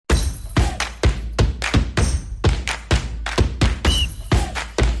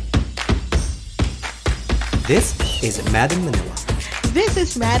This is Mad in Manila. This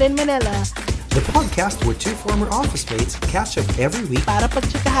is Mad in Manila. The podcast where two former office mates catch up every week Para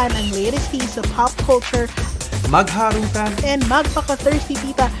pagtsikahan ang latest tea sa pop culture magharutan and magpaka-thirsty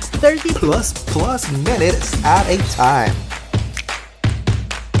tita 30 plus minutes at a time.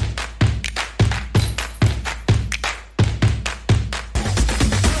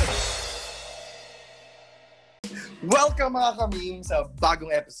 Welcome mga kaming sa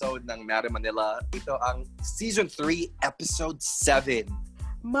bagong episode ng Mad in Manila. Ito ang Season 3, Episode 7.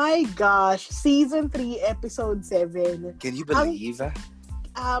 My gosh, Season 3, Episode 7. Can you believe?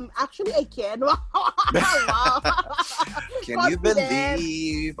 Actually, I can. Wow. Can you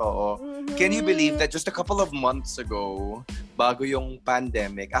believe? Oo. Mm-hmm. Can you believe that just a couple of months ago, bago yung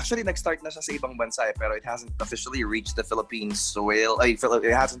pandemic, actually nag-start na siya sa ibang bansa pero it hasn't officially reached the Philippine soil. It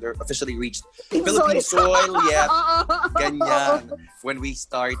hasn't officially reached Philippine soil yet. Ganyan. When we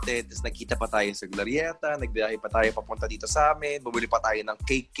started, nakita pa tayo sa Glorieta, nagbiyahe pa tayo papunta dito sa amin, bumili pa tayo ng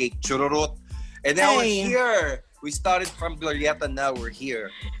cake, chururut. And now we're here. We started from Glorieta, now we're here.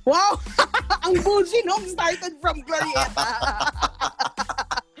 Wow! Ang bullshit nung started from Glorieta.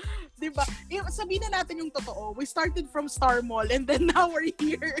 Diba? Sabihin na natin yung totoo. We started from Star Mall and then now we're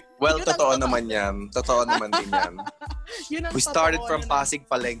here. Well, totoo naman yan. Totoo naman din yan. We started from Pasig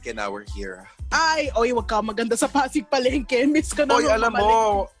Palengke, now we're here. Ay, wag ka maganda sa Pasig Palengke. Miss ko na. Oy, alam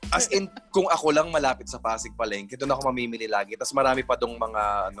mo, as in, kung ako lang malapit sa Pasig Palengke, doon ako mamimili lagi. Tapos marami pa dong mga,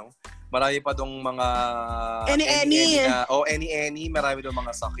 any. Any. Marami dong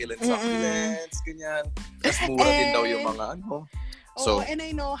mga succulents, ganyan. Tapos mura din daw yung mga So, and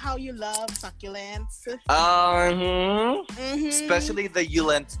I know how you love succulents. Especially the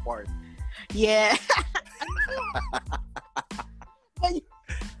ulents part. Yeah.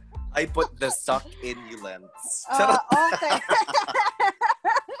 I put the suck in ulents. Okay.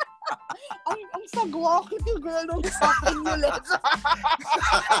 ang sagwa ko yung girl nung suck in ulents.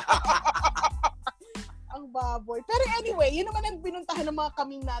 Ang baboy. Pero anyway, yun naman ang binuntahan ng mga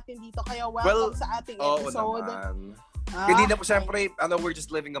kaming natin dito. Kaya welcome sa ating episode. Naman. Hindi na po, syempre, we're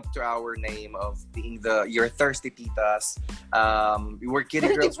just living up to our name of being your thirsty titas. We're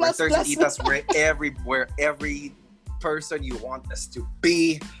kitty girls, we're thirsty titas, we're every person you want us to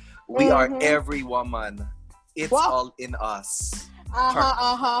be. We are every woman. It's all in us.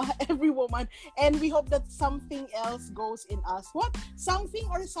 Every woman. And we hope that something else goes in us. What?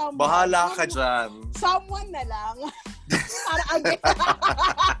 Something or someone? Bahala ka dyan. Someone na lang. Para again.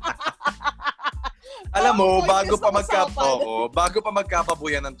 Alam mo, bago pa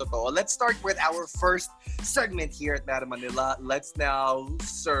magkapabuyan ng totoo, let's start with our first segment here at Mad in Manila. Let's now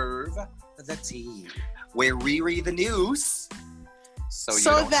serve the tea, where we read the news. So you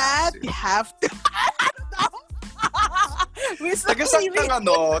have to.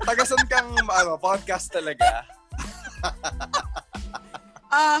 Tagasan kang podcast talaga.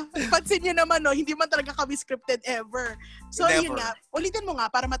 Pansin nyo naman, hindi man talaga kami scripted ever. So, Never. Yun nga. Ulitin mo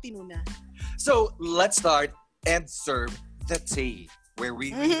nga para matino na. So, let's start and serve the tea, where we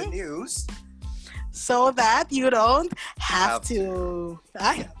read the news. So that you don't have to.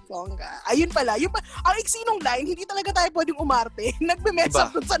 Ay, bongga. Ayun pala. Ang iksi nung line, hindi talaga tayo pwedeng umarte. Nagbe-mess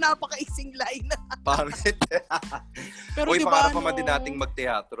up dun sa napaka-iksing line. Bakit? Pero pangarap pa man din nating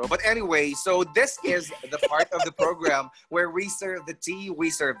magteatro. But anyway, so this is the part of the program where we serve the tea, we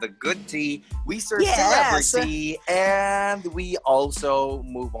serve the good tea, we serve celebrity, and we also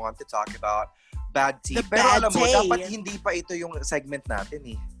move on to talk about bad tea. Pero alam mo, dapat hindi pa ito yung segment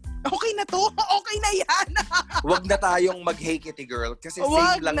natin eh. Okay na to? Okay na yan! Wag na tayong mag-hey kitty girl kasi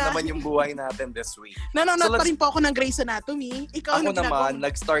same lang naman yung buhay natin this week. Nanonood pa rin po ako ng Grey's Anatomy. Ikaw ako naman,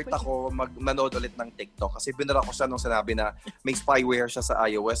 nag-start ako manood ulit ng TikTok kasi binara ko siya nung sinabi na may spyware siya sa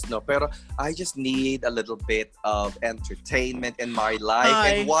iOS, no? Pero I just need a little bit of entertainment in my life.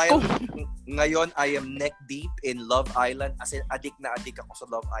 And while ngayon I am neck deep in Love Island, as in adik na adik ako sa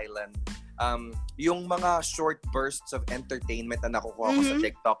Love Island, yung mga short bursts of entertainment na nakukuha ko sa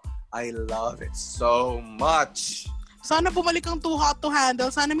TikTok, I love it so much. Sana bumalik ang Too Hot to Handle.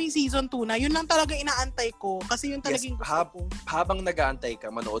 Sana may season 2 na. Yun lang talaga inaantay ko. Kasi yun talagang gusto ko. Habang nag-aantay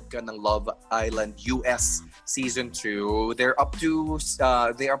ka, manood ka ng Love Island US Season 2. They're up to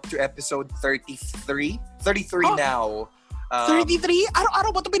episode 33 now. 33?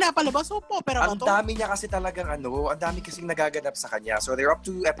 Araw-araw ba ito pinapalabas? Opo, pero ang dami niya kasi talagang ang dami kasing nagaganap sa kanya. So they're up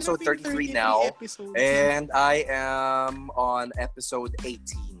to episode 33 now. Episodes. And I am on episode 18.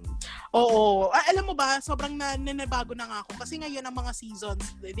 Oo. Alam mo ba, sobrang nanabago na nga ako. Kasi ngayon ang mga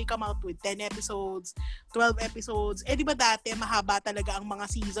seasons, they come out with 10 episodes, 12 episodes. Di ba dati, mahaba talaga ang mga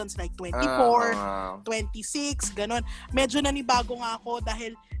seasons like 24, 26, ganon. Medyo nanibago nga ako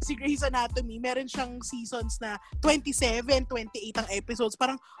dahil si Grey's Anatomy, meron siyang seasons na 27, 28 ang episodes.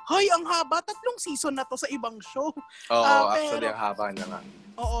 Parang, ang haba. 3 season na to sa ibang show. Actually, ang haba na nga.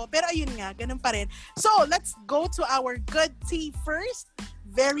 Oo, pero ayun nga, ganun pa rin. So, let's go to our good tea first.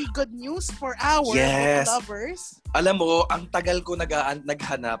 Very good news for our book lovers. Alam mo, ang tagal ko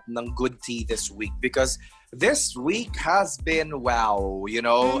naghanap ng good tea this week because this week has been wow. You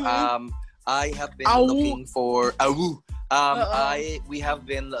know, I have been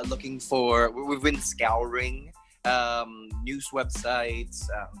looking for we've been scouring news websites,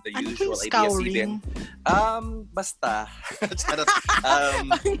 the usual ABS-CBN. Basta.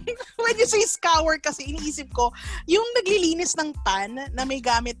 When you say scour kasi, iniisip ko, yung naglilinis ng pan na may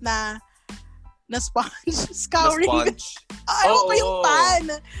gamit na sponge. Scouring. Na sponge. Ewan ko yung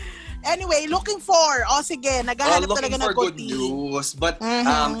pan. Anyway, looking for. Sige, naghahanap talaga ng good tea. News. But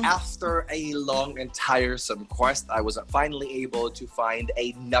after a long and tiresome quest, I was finally able to find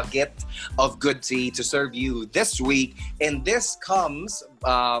a nugget of good tea to serve you this week. And this comes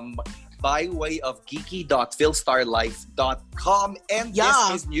by way of geeky.philstarlife.com. And this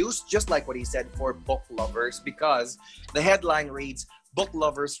is news, just like what he said, for book lovers, because the headline reads, Book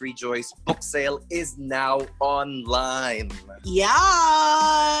lovers rejoice. Book sale is now online.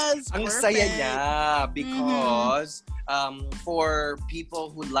 Yes! Ang saya niya because for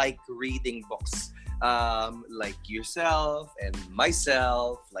people who like reading books, like yourself and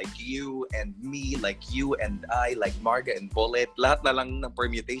myself, like you and me, like you and I, like Marga and Bullet, lahat na lang ng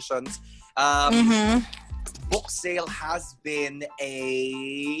permutations. Book sale has been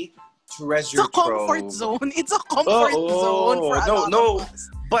a treasure trove. It's a comfort zone. It's a comfort zone for a lot of us.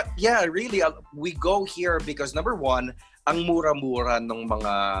 But yeah, really, we go here because number one, ang mura-mura ng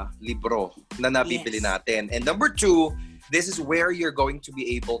mga libro na nabibili natin. And number two, this is where you're going to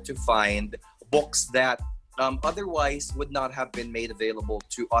be able to find books that otherwise would not have been made available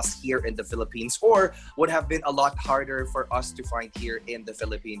to us here in the Philippines, or would have been a lot harder for us to find here in the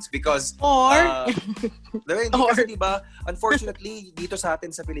Philippines because kasi diba, unfortunately dito sa atin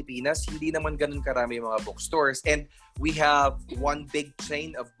sa Pilipinas hindi naman ganun karami yung mga bookstores, and we have one big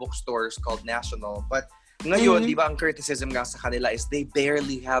chain of bookstores called National, but ngayon diba ang criticism nga sa kanila is they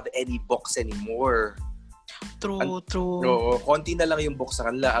barely have any books anymore. True. No, konti na lang yung books sa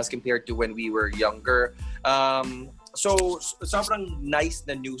kanila as compared to when we were younger. So sobrang nice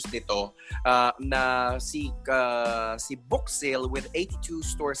na news nito na si Book Sale with 82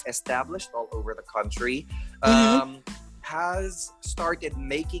 stores established all over the country has started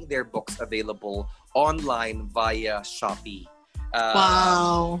making their books available online via Shopee.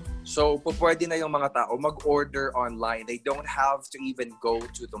 Wow. So, pwede na yung mga tao mag-order online. They don't have to even go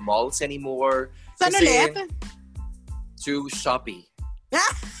to the malls anymore. Saan ulit? To Shopee.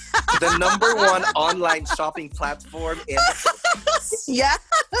 The number 1 online shopping platform in the Philippines. Yes!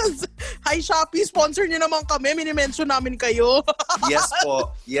 Hi Shopee, sponsor niyo naman kami. Minimension namin kayo. Yes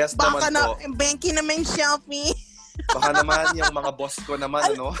po. Yes baka naman po. Baka na, banking naman Shopee. Baka naman yung mga boss ko naman,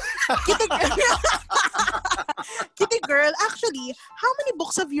 ano? Kitty girl, actually, how many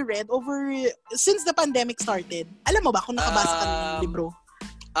books have you read since the pandemic started? Alam mo ba kung nakabasa ka ng libro?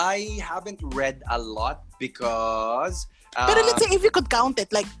 I haven't read a lot because... Pero let's say if you could count it,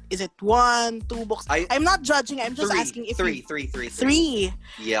 like, is it 1, 2 books? I'm not judging, I'm just asking if Three. 3?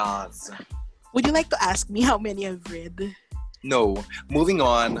 Yes. Would you like to ask me how many I've read? No. Moving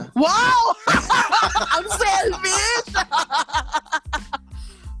on. Wow! I'm selfish!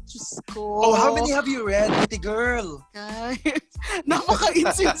 Diyos ko. Oh, how many have you read, Kitty girl? Guys,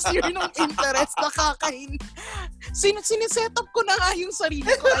 napaka-insincere ng interest. Nakakain. Siniset up ko na nga yung sarili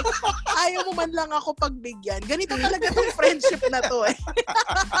ko. Like, ayaw mo man lang ako pagbigyan. Ganito talaga tong friendship na to eh.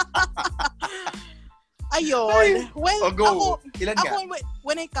 Ayun. Well, go. Ilan ako,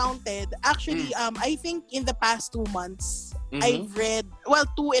 when I counted, actually, I think in the past 2 months, I've read,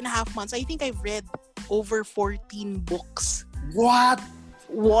 2.5 months, I think I've read over 14 books. What?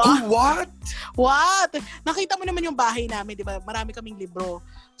 What? Nakita mo naman yung bahay namin, di ba? Marami kaming libro.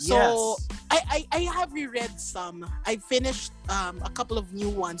 So, yes. I have reread some. I finished a couple of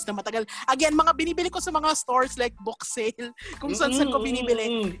new ones na matagal. Again, mga binibili ko sa mga stores like Book Sale, kung saan ko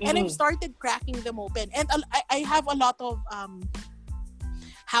binibili. And I've started cracking them open. And I have a lot of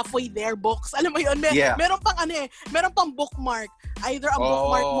halfway there books. Alam mo yun, meron pang meron pang bookmark. Either ang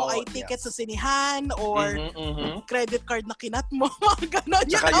bookmark mo ay ticket sa sinihan or credit card na kinat mo. Ganon.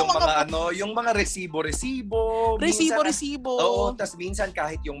 Tsaka yung mga resibo. Resibo. Oo, tas minsan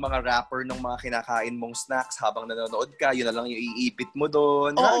kahit yung mga wrapper ng mga kinakain mong snacks habang nanonood ka, yun na lang yung iipit mo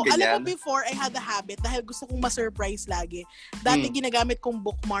doon. Oo, alam mo before, I had a habit dahil gusto kong ma-surprise lagi. Dati ginagamit kong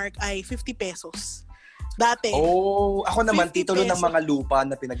bookmark ay 50 pesos. Dati. Oh, ako naman, titulo ng mga lupa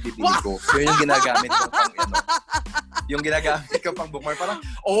na pinagbibili ko. Yun yung ginagamit ko pang yung ginagamit ko pang bookmark. Parang,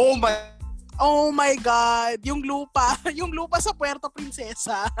 oh my God. Yung lupa sa Puerto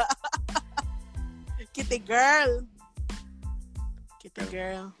Princesa. Kitty girl.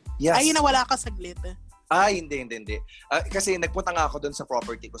 Yes. Ay, nawala ka saglit. Ay, hindi. Kasi nagpunta nga ako doon sa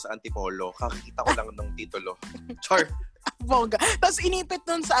property ko sa Antipolo. Kakikita ko lang nung titulo. Char. Bongga. Tapos inipit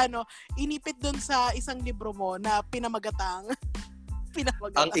doon sa isang libro mo na pinamagatang.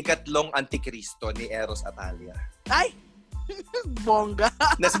 Ang ikatlong Antikristo ni Eros Atalia. Ay! Bongga.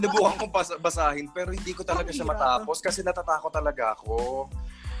 Nasinubukan kong basahin pero hindi ko talaga siya matapos kasi natatakot talaga ako.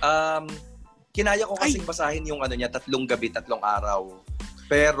 Kinaya ko kasing basahin yung 3 gabi, 3 araw.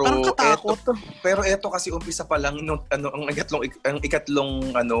 Pero eto kasi umpisa pa lang ang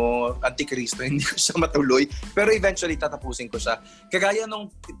ikatlong Antikristo, hindi ko siya matuloy. Pero eventually tatapusin ko siya. Kagaya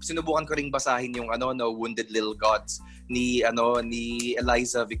nung sinubukan ko ring basahin yung Wounded Little Gods ni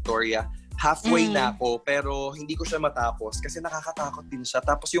Eliza Victoria. Halfway na ako pero hindi ko siya matapos kasi nakakatakot din siya.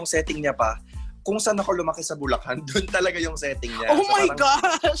 Tapos yung setting niya pa, kung saan ako lumaki sa Bulacan, doon talaga yung setting niya. Oh so, my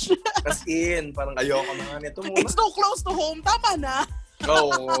gosh! As in, parang ayoko na nga nito. It's too close to home. Tama na.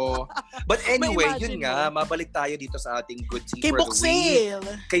 Oo. But anyway, yun nga, mabalik tayo dito sa ating good tea for the week.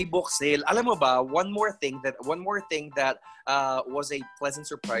 Kay Book Sale. Alam mo ba, one more thing that was a pleasant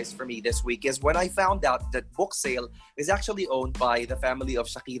surprise for me this week is when I found out that Book Sale is actually owned by the family of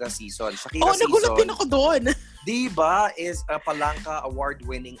Shakira Sison. Nagulat din ako doon. Diba, is a Palanca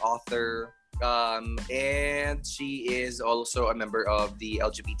award-winning author. And she is also a member of the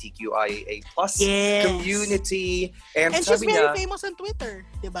LGBTQIA+ community. And she's very famous on Twitter,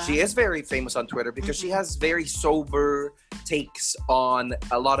 diba? She is very famous on Twitter because she has very sober takes on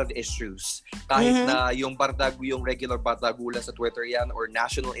a lot of issues. Kahit na yung regular bardagula sa Twitter yan or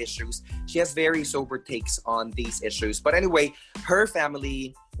national issues, she has very sober takes on these issues. But anyway, her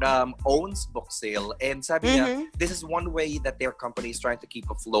family owns Book Sale, and sabi niya, this is one way that their company is trying to keep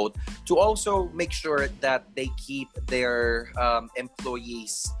afloat, to also make sure that they keep their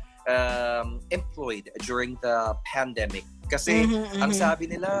employees employed during the pandemic. Kasi ang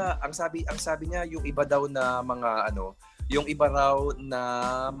sabi niya, yung iba raw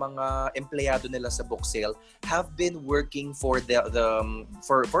na mga empleyado nila sa Book Sale have been working for their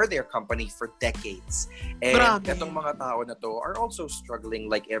company for decades. And etong mga tao na to are also struggling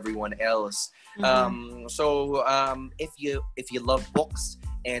like everyone else. So if you love books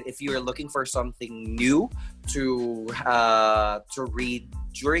and if you're looking for something new to read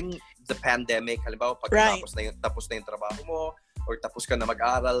during the pandemic, halimbawa pag tapos na yung trabaho mo or tapos ka na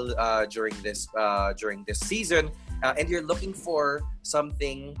mag-aral during this season, and you're looking for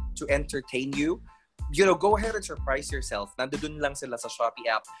something to entertain you, go ahead and surprise yourself. Nandoon lang sila sa Shopee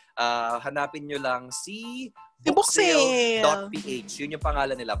app. Hanapin nyo lang si booksale.ph. Yun yung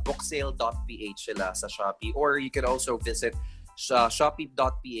pangalan nila, booksale.ph sila sa Shopee. Or you can also visit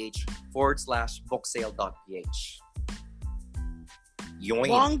shopee.ph/booksale.ph.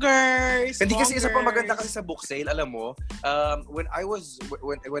 Yoing. Hindi kasi isa pang maganda kasi sa Book Sale, alam mo, when I was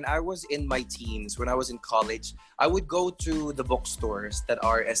in my teens, when I was in college, I would go to the bookstores that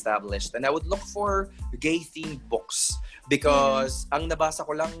are established and I would look for gay-themed books because ang nabasa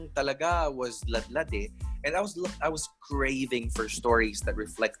ko lang talaga was ladlad eh. And I was craving for stories that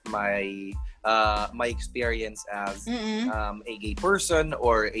reflect my experience as a gay person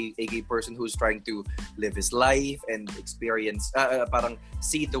or a gay person who's trying to live his life and experience, parang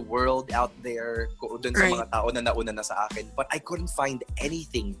see the world out there dun sa mga tao na nauna na sa akin. But I couldn't find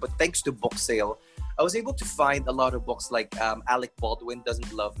anything. But thanks to Book Sale, I was able to find a lot of books like Alec Baldwin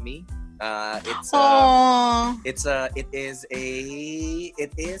Doesn't Love Me. It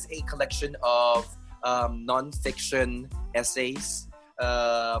is a collection of non-fiction essays,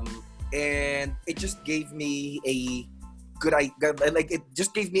 and it just gave me a good like it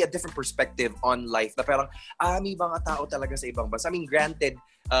just gave me a different perspective on life. Na parang may mga tao talaga sa ibang bansa. I mean, granted,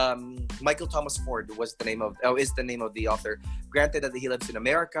 Michael Thomas Ford is the name of the author. Granted that he lives in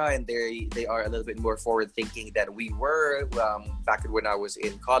America and they are a little bit more forward thinking than we were back when I was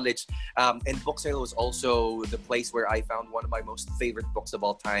in college. And Book Sale was also the place where I found one of my most favorite books of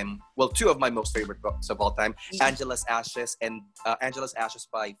all time. Well, two of my most favorite books of all time: Angela's Ashes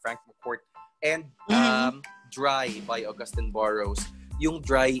by Frank McCourt, and Dry by Augustine Burroughs. Yung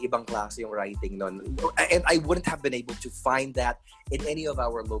Dry, ibang klase yung writing nun. And I wouldn't have been able to find that in any of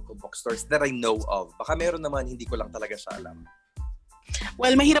our local bookstores that I know of. Baka meron naman, hindi ko lang talaga siya alam.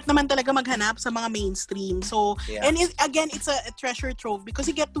 Well, mahirap naman talaga maghanap sa mga mainstream. So, and again, it's a treasure trove because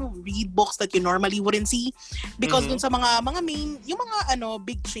you get to read books that you normally wouldn't see. Because dun sa mga main, yung mga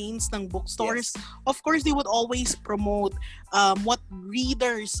big chains ng bookstores, of course, they would always promote what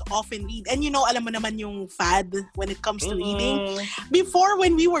readers often read. And alam mo naman yung fad when it comes to reading. Before,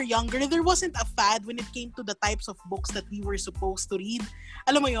 when we were younger, there wasn't a fad when it came to the types of books that we were supposed to read.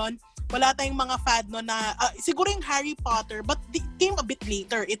 Alam mo yon, wala tayong mga fad no na siguro yung Harry Potter, but it came a bit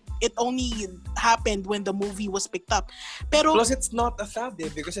later. It only happened when the movie was picked up. Pero plus it's not a fad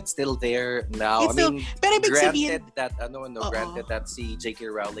because it's still there now. I mean, pero ibig sabihin that granted that si J.K.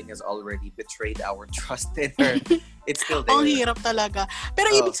 Rowling has already betrayed our trust in her. It's still there. Ang hirap talaga.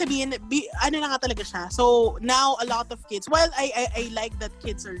 Pero ibig sabihin, ano na nga talaga siya. So now a lot of kids, I like that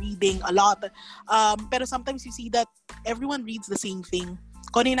kids are reading a lot. Pero sometimes you see that everyone reads the same thing.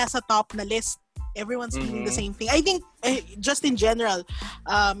 Kung yung nasa top na list, everyone's reading the same thing. I think, just in general,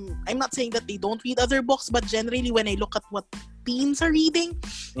 I'm not saying that they don't read other books, but generally when I look at what teens are reading,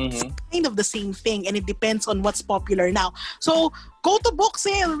 it's kind of the same thing, and it depends on what's popular now. So, go to Book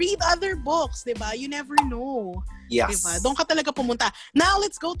Sale, read other books, diba? You never know. Yes. Diba? Doon ka talaga pumunta. Now,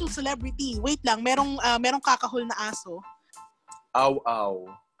 let's go to celebrity. Wait lang, merong kakahol na aso. Ow.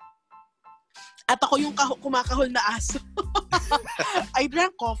 At ako yung kumakahol na aso. I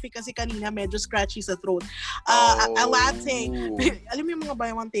drank coffee kasi kanina medyo scratchy sa throat. A latte. Alam mo yung mga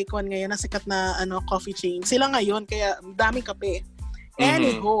buy one take one ngayon na sikat na coffee chain. Sila ngayon kaya daming kape.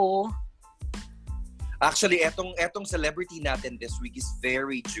 Anyhow. Actually, etong celebrity natin this week is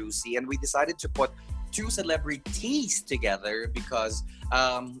very juicy, and we decided to put two celebrities together because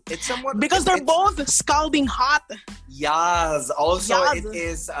it's somewhat they're both scalding hot. Yes. Also, it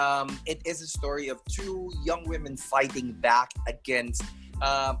is a story of two young women fighting back against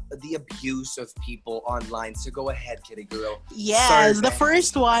the abuse of people online. So go ahead, Kitty Girl. Yes, the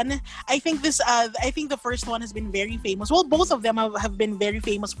first one. I think the first one has been very famous. Well, both of them have been very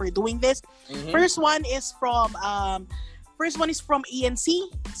famous for doing this. First one is from ANC.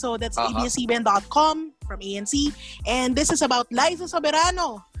 So that's abscbn.com from ANC. And this is about Liza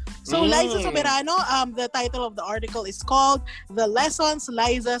Soberano. So Liza Soberano, the title of the article is called The Lessons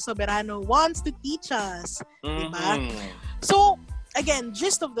Liza Soberano Wants to Teach Us. Diba? So, again,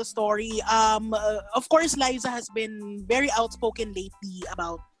 gist of the story, of course, Liza has been very outspoken lately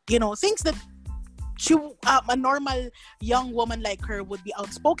about, things that a normal young woman like her would be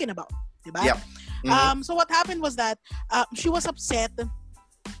outspoken about. Diba? Yeah. So what happened was that she was upset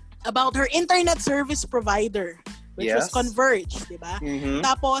about her internet service provider, which was Converge, diba?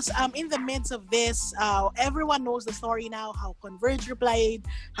 Tapos, in the midst of this, everyone knows the story now, how Converge replied,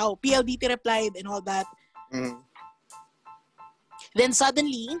 how PLDT replied, and all that. Then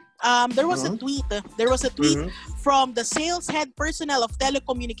suddenly, there was a tweet. There was a tweet from the sales head personnel of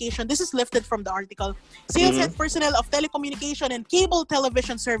telecommunication. This is lifted from the article. Sales head personnel of telecommunication and cable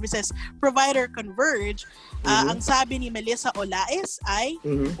television services provider Converge. Ang sabi ni Melissa Olaes ay,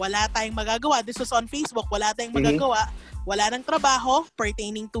 wala tayong magagawa. This was on Facebook. Wala tayong magagawa. Wala nang trabaho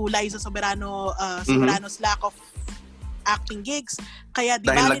pertaining to Liza Soberano, Soberano's lack of acting gigs. Kaya di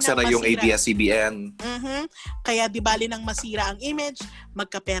dahil bali nagsara yung ABS-CBN. Kaya di bali nang masira ang image,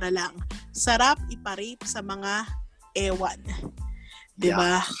 magkapera lang. Sarap iparape sa mga ewan.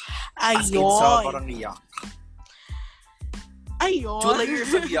 Diba? Ayun. Parang yak. Ayun. 2 layers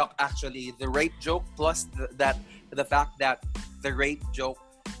of yuck, actually. The rape joke plus the fact that the rape joke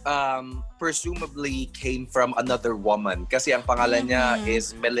presumably came from another woman. Kasi ang pangalan niya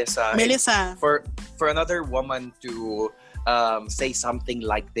is Melissa. Melissa. For another woman to say something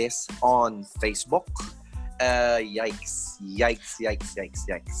like this on Facebook, yikes.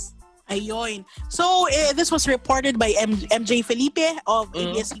 Ayun. So, this was reported by MJ Felipe of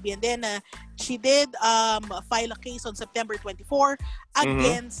ABS-CBN. Then, she did file a case on September 24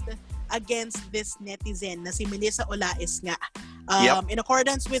 against this netizen na si Melissa Olaes nga. In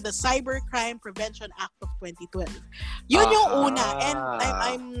accordance with the Cybercrime Prevention Act of 2012. Yun yung una.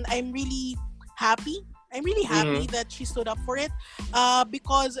 And I'm really happy I'm really happy that she stood up for it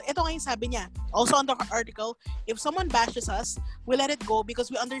because ito nga yung sabi niya. Also on the article, if someone bashes us, we let it go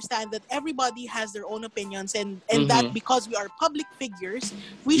because we understand that everybody has their own opinions and that because we are public figures,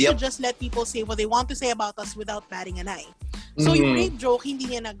 we should just let people say what they want to say about us without batting an eye. So yung rape joke, hindi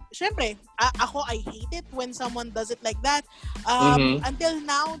niya syempre, ako, I hate it when someone does it like that. Until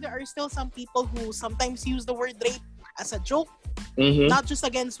now, there are still some people who sometimes use the word rape as a joke, not just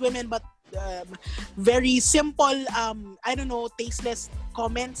against women, but very simple, I don't know, tasteless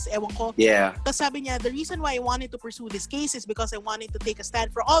comments, ewan ko. Yeah. Tapos sabi niya, the reason why I wanted to pursue this case is because I wanted to take a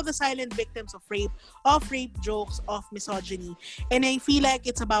stand for all the silent victims of rape jokes, of misogyny. And I feel like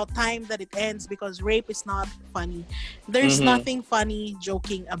it's about time that it ends because rape is not funny. There's nothing funny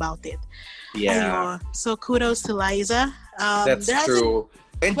joking about it. Yeah. Ayun. So kudos to Liza. That's true.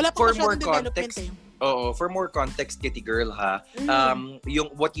 And wala for pa more masyadong context, for more context, Kitty Girl, yung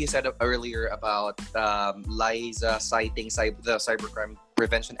what you said earlier about Liza citing the Cybercrime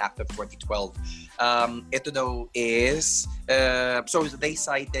Prevention Act of 2012. Ito daw is, so they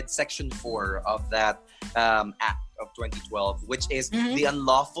cited Section 4 of that Act of 2012, which is the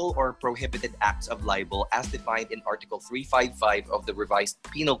unlawful or prohibited acts of libel as defined in Article 355 of the Revised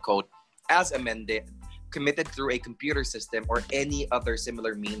Penal Code as amended, committed through a computer system or any other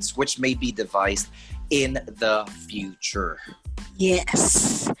similar means which may be devised in the future.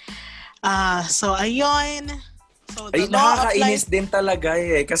 Yes. So ayun. So ay, nakakainis din talaga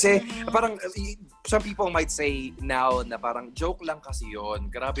eh. Kasi parang some people might say now na parang joke lang kasi yon.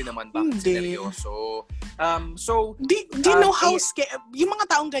 Grabe naman, bakit seryoso? So do you know how scary yung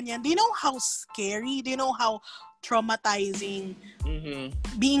mga taong ganyan? Do you know how scary? Do you know how traumatizing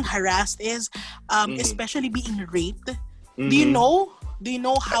being harassed is, especially being raped? Do you know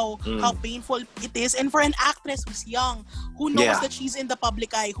how painful it is? And for an actress who's young, who knows that she's in the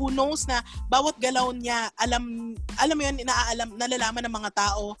public eye, who knows na bawat galaw niya, alam mo yun, nalalaman ng mga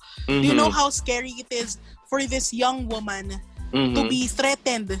tao. Do you know how scary it is for this young woman to be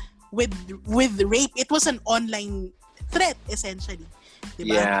threatened with rape? It was an online threat, essentially.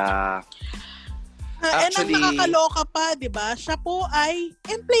 Diba? Yeah. And ang nakakaloka pa, di ba? Siya po ay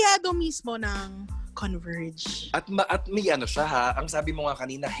empleyado mismo ng Converge. At may ano siya ha, ang sabi mo nga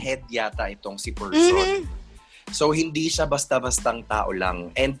kanina, head yata itong si person. So hindi siya basta-bastang tao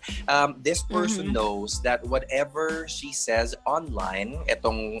lang. And this person knows that whatever she says online,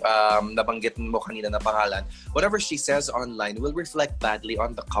 itong nabanggit mo kanina na pangalan, whatever she says online will reflect badly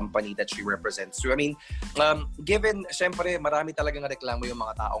on the company that she represents. So I mean, given, syempre, marami talagang reklamo yung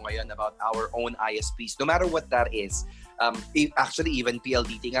mga tao ngayon about our own ISPs, no matter what that is. Actually, even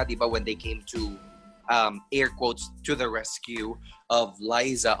PLDT nga, di ba, when they came to air quotes to the rescue of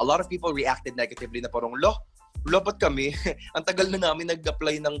Liza, a lot of people reacted negatively na parang, ba't kami? Ang tagal na namin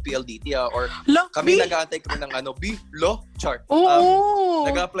nag-apply ng PLDT or kami nag-aantay kami ng char.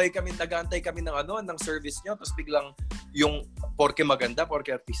 Nag-apply kami, nag-aantay kami ng ng service nyo, tapos biglang yung porke maganda,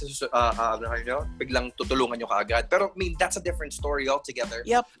 porke artista, biglang tutulungan nyo kaagad. Pero I mean, that's a different story altogether.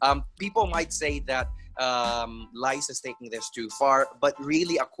 Yep. People might say that Liza is taking this too far, but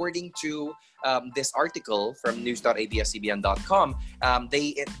really, according to this article from news.abscbn.com,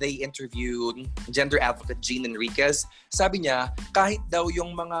 they interviewed gender advocate Jean Enriquez. Sabi niya, kahit daw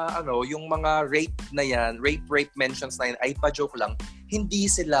yung mga rape na yan, rape mentions na yan ay pa-joke lang, hindi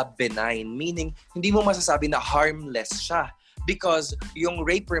sila benign, meaning hindi mo masasabi na harmless siya because yung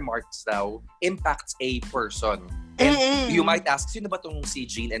rape remarks daw impacts a person. And you might ask, sino ba tong si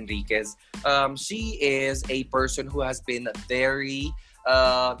Jean Enriquez? She is a person who has been very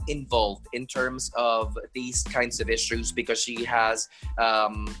involved in terms of these kinds of issues because she has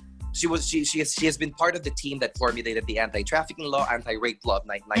been part of the team that formulated the anti-trafficking law, anti-rape law of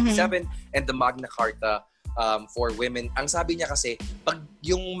 1997 and the Magna Carta for women. Ang sabi niya kasi, pag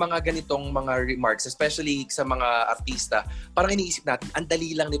yung mga ganitong mga remarks, especially sa mga artista, parang iniisip natin, ang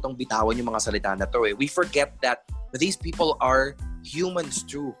dali lang nitong bitawan yung mga salita na to eh. We forget that these people are humans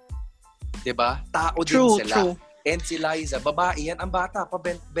too. Diba? Tao din sila. True. And si Liza, babae yan, ang bata pa,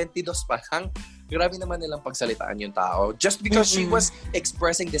 22 pa lang. Grabe naman nilang pagsalitaan yung tao. Just because she was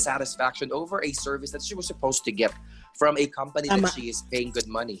expressing dissatisfaction over a service that she was supposed to get from a company that she is paying good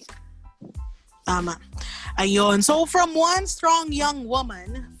money. Tama. Ayun. So from one strong young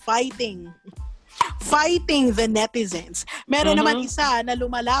woman fighting the netizens, meron naman isa na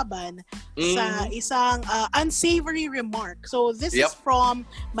lumalaban sa isang unsavory remark. So this is from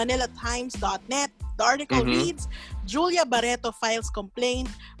ManilaTimes.net. The article reads, Julia Barreto files complaint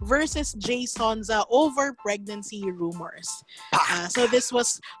versus Jay Sonza over pregnancy rumors. So this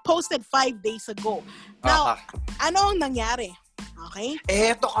was posted 5 days ago. Now, ano ang nangyari? Okay?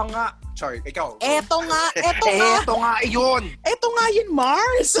 Eto ka nga. Char, ikaw. Eto nga yun. Ito nga yun,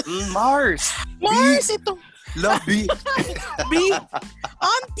 Mars. Mars. Mars, ito. Love B. B.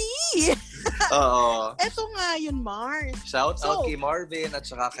 Auntie. Oo. Ito nga yun, Mars. Shout out kay Marvin at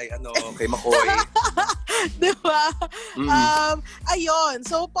saka kay McCoy. Diba? Ayun.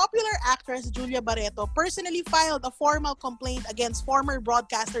 So, popular actress Julia Barreto personally filed a formal complaint against former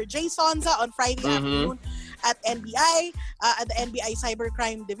broadcaster Jay Sonza on Friday afternoon at NBI, at the NBI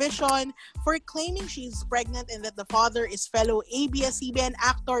Cybercrime Division for claiming she's pregnant and that the father is fellow ABS-CBN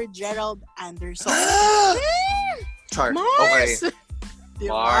actor Gerald Anderson. Char. Mars! Okay. Diba?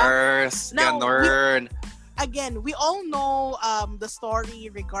 Mars. Now, Ganun. Again, we all know the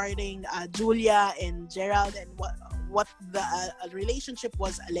story regarding Julia and Gerald and what the relationship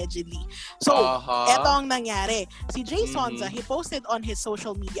was allegedly. So, eto ang nangyari. Si Jay Sonza, he posted on his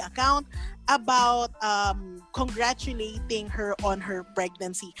social media account about congratulating her on her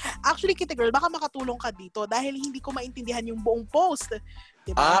pregnancy. Actually, Kitty Girl, baka makatulong ka dito dahil hindi ko maintindihan yung buong post.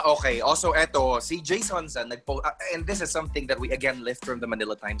 Diba? Okay. Also, eto, si Jay Sonza, and this is something that we again lift from the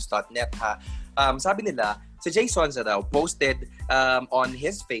ManilaTimes.net, ha. Sabi nila, si Jay Sonza daw posted on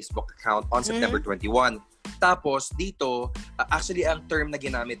his Facebook account on September 21. Tapos, dito, actually, ang term na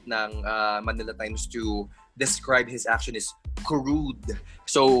ginamit ng Manila Times to describe his action is crude.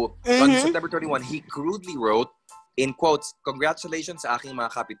 So, on September 21, he crudely wrote, in quotes, "Congratulations sa aking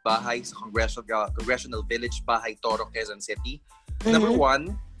mga kapitbahay sa Congressional Village, Bahay Toro, Quezon City. Number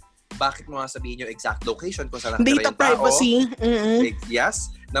one, bakit mo nga sabihin yung exact location kung saan nakatira yung tao?" Data privacy.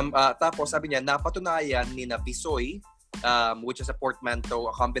 Yes. Tapos sabi niya, napatunayan ni na Visoy, which is a portmanteau,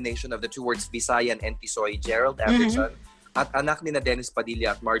 a combination of the two words Visayan and Tisoy, Gerald Anderson, at anak ni na Dennis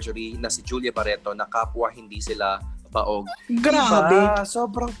Padilla at Marjorie na si Julia Barreto na kapwa hindi sila baog. Grabe. Diba?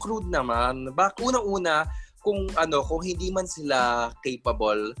 Sobrang crude naman. Unang-una, kung hindi man sila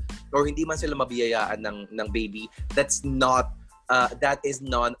capable or hindi man sila mabiyayaan ng baby, that is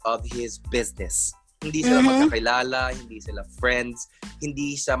none of his business. Hindi sila magkakilala, hindi sila friends,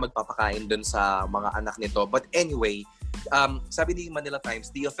 hindi siya magpapakain dun sa mga anak nito. But anyway, sabi ni Manila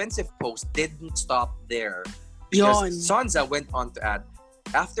Times, the offensive post didn't stop there. Because Sonza went on to add,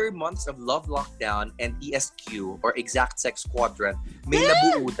 after months of love lockdown and ESQ or exact sex quadrant, may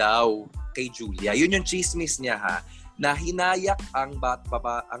nabuo daw kay Julia. Yun yung chismis niya, ha, na hinayak ang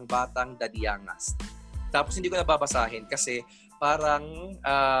batang dadiangas. Tapos hindi ko nababasahin kasi parang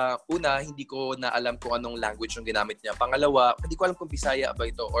una, hindi ko na alam kung anong language yung ginamit niya. Pangalawa, hindi ko alam kung Bisaya ba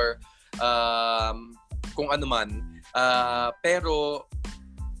ito or kung ano man. Pero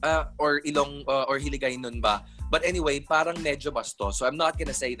or Ilong or Hiligay nun ba. But anyway, parang medyo bastos. So I'm not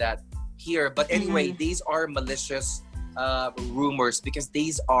gonna say that here. But anyway, these are malicious rumors because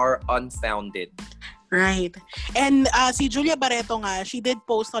these are unfounded. Right. And si Julia Barreto nga, she did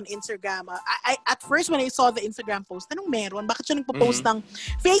post on Instagram. I at first when I saw the Instagram post, anong meron? Bakit siya nagpo-post ng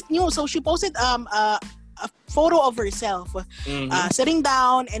fake news? So she posted a photo of herself sitting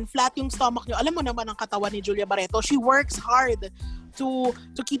down and flat yung stomach niyo. Alam mo naman ang katawan ni Julia Barreto. She works hard to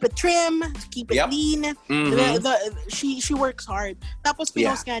keep it trim, to keep it lean. She works hard. Tapos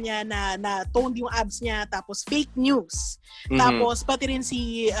pinost nga niya na toned yung abs niya, tapos fake news. Tapos pati rin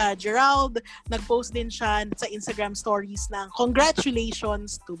si Gerald, nag-post din siya sa Instagram stories ng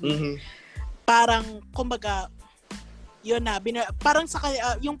congratulations to me. Parang kumbaga yun na, parang sa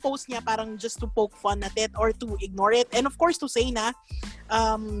yung post niya parang just to poke fun at it or to ignore it, and of course to say na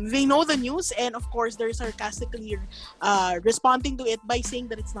they know the news, and of course they're sarcastically responding to it by saying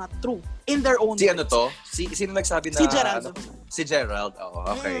that it's not true in their own words. Ano to? Sino nagsabi na? Si Gerald. Si Gerald. Oh,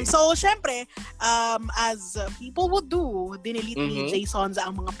 okay. So syempre, as people would do, dinelete ni Jay Sonza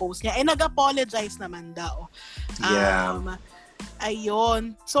ang mga post niya, and nag-apologize naman daw.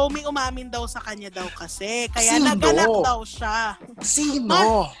 Ayun. So, may umamin daw sa kanya daw kasi. Kaya naganap daw siya.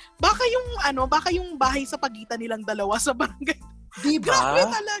 Sino? Baka yung bahay sa pagitan nilang dalawa sa barangay. Diba? Grabe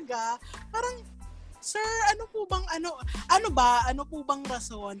talaga. Parang, sir, ano po bang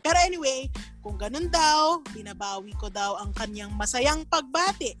rason? Pero anyway, kung ganun daw, binabawi ko daw ang kanyang masayang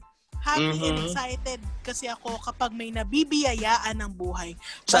pagbati. Happy and excited kasi ako kapag may nabibiyayaan ng buhay.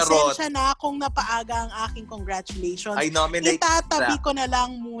 Pasensya na kung napaaga ang aking congratulations. I nominate Itatabi ko na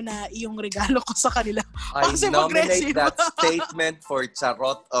lang muna yung regalo ko sa kanila. I nominate that statement for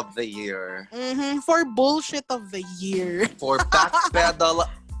Charot of the Year. For Bullshit of the Year. For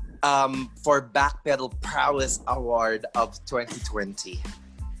Backpedal Prowess Award of 2020.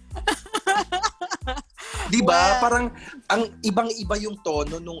 Diba? Parang ang ibang-iba yung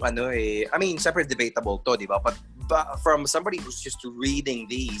tono nung I mean, syempre debatable to, diba? But from somebody who's just reading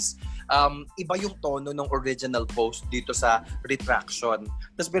these, iba yung tono ng original post dito sa retraction.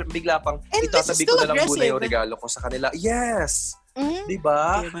 Tapos bigla pang, itatabi ko na lang muna yung regalo ko sa kanila. Yes!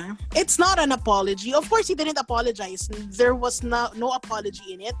 Diba? It's not an apology. Of course, he didn't apologize. There was no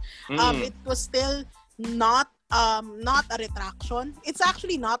apology in it. It was still not a retraction. It's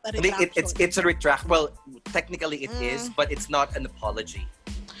actually not a retraction. It's a retract. Well, technically it is, but it's not an apology.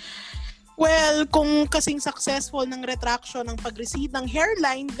 Well, kung kasing successful ng retraction ng pag-recede ng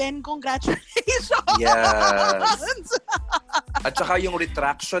hairline, then congratulations! Yes! At saka yung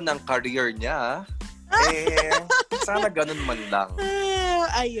retraction ng career niya, sana ganun man lang.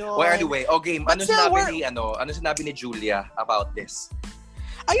 Ayun. Well, anyway, game. Ano sinabi ni Julia about this?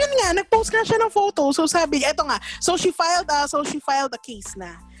 Ayun nga, nag-post nga siya ng photo. So sabi, eto nga. So she filed a case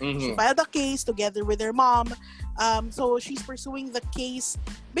na. She filed a case together with her mom. So she's pursuing the case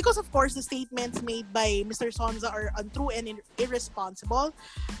because of course the statements made by Mr. Sonza are untrue and irresponsible.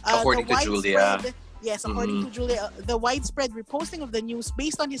 According to Julia. Yes, according to Julia, the widespread reposting of the news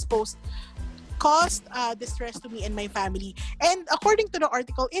based on his post caused distress to me and my family. And according to the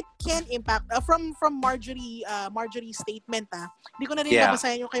article, it can impact from Marjorie's statement. Hindi ko na rin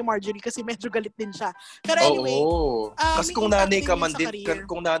nabasahin yung kay Marjorie kasi medyo galit din siya. Pero anyway, kasi kung nanay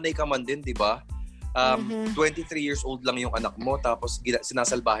ka man din, di ba? 23 years old lang yung anak mo tapos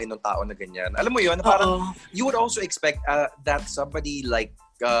sinasalbahin ng tao na ganyan. Alam mo yun, parang you would also expect that somebody like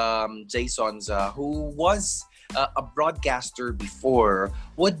Jay Sonza, who was a broadcaster before,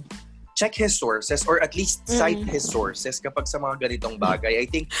 would check his sources or at least cite his sources kapag sa mga ganitong bagay. I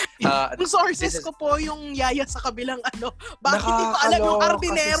think yung sources ko po yung yaya sa kabilang bakit hindi ko alam yung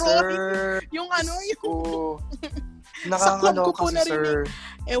hardinero yung nakakaloka ko na rin.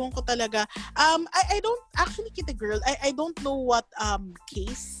 Ewan ko talaga. I don't actually, Kita Girl, I don't know what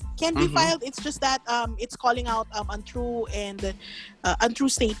case can be filed. It's just that it's calling out untrue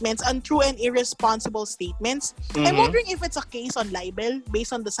statements, untrue and irresponsible statements. I'm wondering if it's a case on libel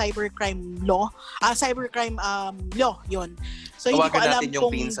based on the cybercrime law. Law, yun. So hindi ko alam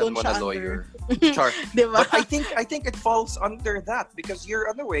kung doon siya under. Char. Diba? But I think it falls under that because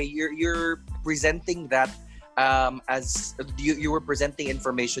you're presenting that as you were presenting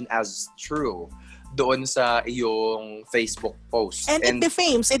information as true doon sa iyong Facebook post. And it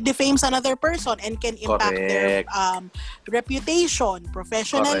defames another person and can impact their reputation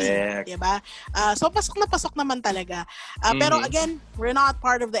professionally, diba? So pasok naman talaga. Pero again, we're not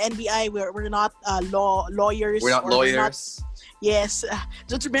part of the NBI. We're not lawyers. We're not lawyers. Yes,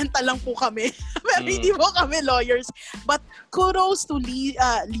 judgmental lang po kami. Pero hindi po kami lawyers. But kudos to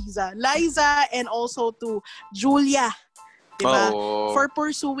Liza, and also to Julia, diba? For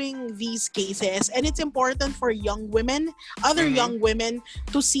pursuing these cases. And it's important for young women, other young women,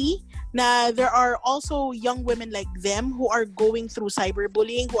 to see na there are also young women like them who are going through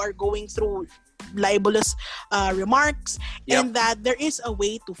cyberbullying, who are going through libelous remarks, and that there is a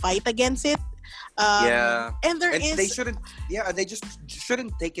way to fight against it. And they just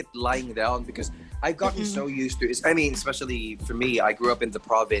shouldn't take it lying down because I've gotten so used to it. I mean, especially for me, I grew up in the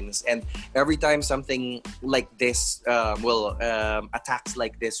province, and every time something like this, attacks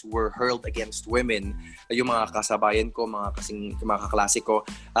like this were hurled against women, yung mga kasabayan ko, mga kaklase ko,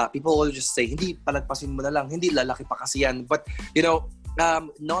 people will just say, hindi, palagpasin mo na lang, hindi, lalaki pa kasi yan. But,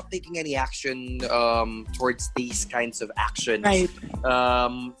 not taking any action towards these kinds of actions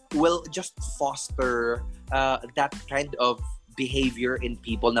will just foster that kind of behavior in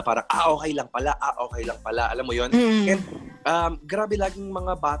people na parang, okay lang pala, alam mo yun? And grabe laging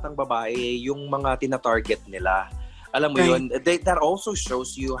mga batang babae yung mga tina-target nila. Alam mo yun? That also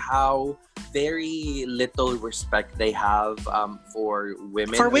shows you how very little respect they have for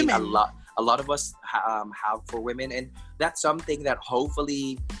women. For women. I mean, a lot of us have for women, and that's something that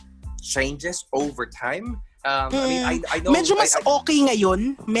hopefully changes over time. I mean, I know medyo mas okay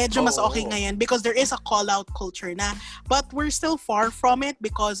ngayon because there is a call-out culture na, but we're still far from it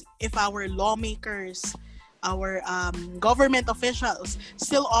because if our lawmakers, our government officials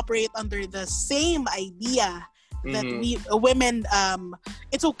still operate under the same idea that women,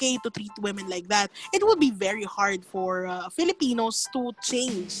 it's okay to treat women like that, it would be very hard for Filipinos to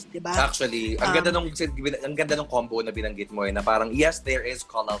change, diba? Actually, ang ganda ng combo na binanggit mo na parang yes, there is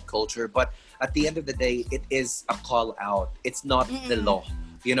call-out culture, but at the end of the day, it is a call-out. It's not the law.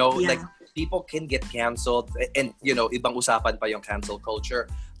 Like people can get canceled, and ibang usapan pa yung cancel culture.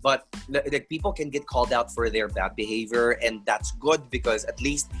 But like people can get called out for their bad behavior, and that's good because at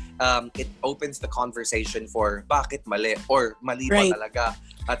least it opens the conversation for bakit mali or mali ba talaga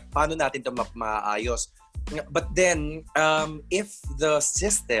at paano natin ito maayos. But then, if the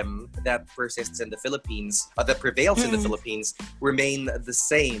system that persists in the Philippines, that prevails in the Philippines, remain the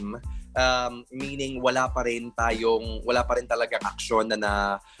same, meaning wala pa rin talagang aksyon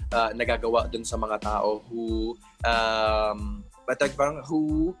na nagagawa dun sa mga tao who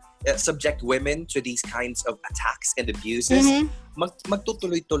subject women to these kinds of attacks and abuses,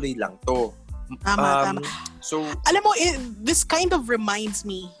 magtutuloy-tuloy lang to. Tama. So, alam mo, this kind of reminds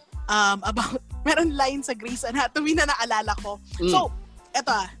me about, meron line sa Grey's Anatomy na naalala ko. So,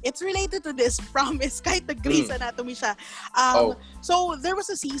 eto it's related to this, promise, kahit na Grey's Anatomy siya. So, there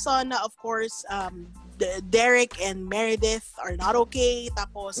was a season na, of course, Derek and Meredith are not okay.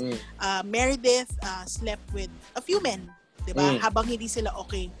 Tapos, Meredith slept with a few men. Diba? Habang hindi sila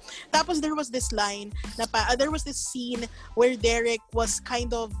okay. Tapos there was this line there was this scene where Derek was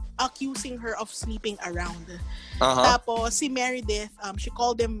kind of accusing her of sleeping around. Tapos si Meredith, she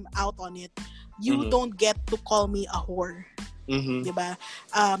called him out on it. You don't get to call me a whore. Diba?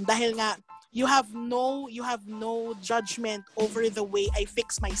 Dahil nga you have no judgment over the way I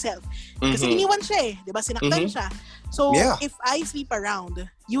fix myself. Kasi iniwan siya eh, 'di ba? Sinaktan siya. So if I sleep around,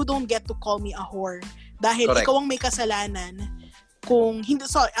 you don't get to call me a whore. Dahil correct. Ikaw ang may kasalanan kung hindi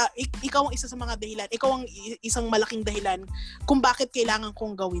ikaw ang isa sa mga dahilan, ikaw ang isang malaking dahilan kung bakit kailangan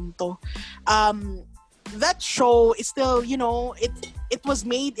kong gawin to. That show is still, it was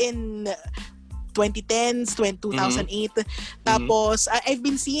made in 2010s, 2008. Tapos I've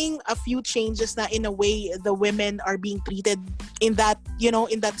been seeing a few changes na in a way the women are being treated in that,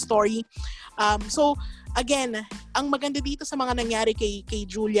 in that story. So again, ang maganda dito sa mga nangyari kay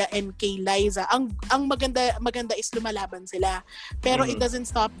Julia and kay Liza, ang maganda is lumalaban sila. Pero it doesn't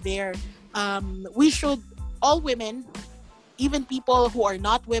stop there. We should, all women, even people who are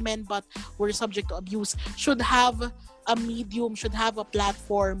not women but were subject to abuse, should have a medium, should have a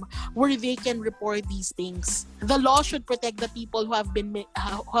platform where they can report these things. The law should protect the people who have been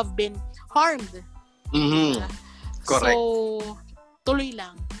harmed. Correct. So, tuloy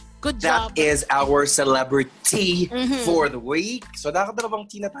lang. Good job. That is our celebrity for the week. So, nakadalawang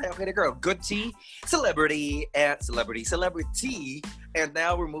tea na tayo kay girl. Good tea, celebrity. And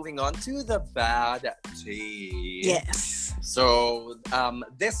now we're moving on to the bad tea. Yes. So,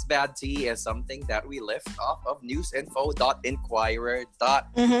 this bad tea is something that we lift off of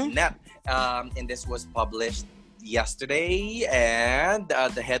newsinfo.inquirer.net. And this was published yesterday. And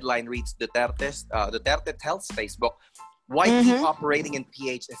the headline reads, Duterte tells Facebook, why keep operating in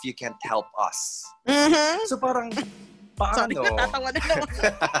PH if you can't help us? So parang, paano? Sorry, natatawa na naman.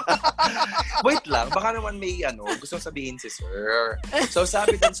 Wait lang, baka naman may gusto sabihin si Sir. So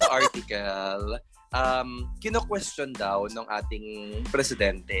sabi dun sa article, kino-question daw ng ating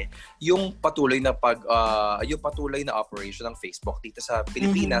presidente yung patuloy na operation ng Facebook dito sa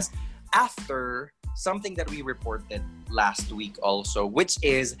Pilipinas after something that we reported last week also, which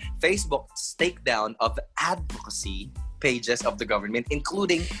is Facebook's takedown of advocacy pages of the government,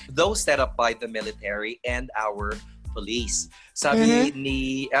 including those set up by the military and our police. Sabi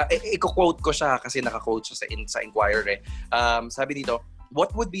ni, i-quote ko siya kasi naka-quote siya sa Inquirer. Sabi dito,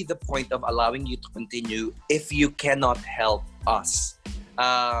 what would be the point of allowing you to continue if you cannot help us?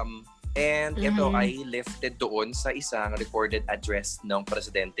 And ito ay lifted doon sa isang recorded address ng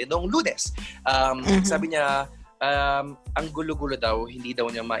presidente noong Lunes. Sabi niya, ang gulo-gulo daw, hindi daw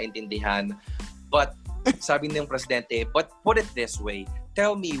niya maintindihan. But sabi ng presidente, but put it this way,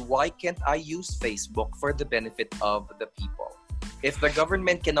 tell me, why can't I use Facebook for the benefit of the people? If the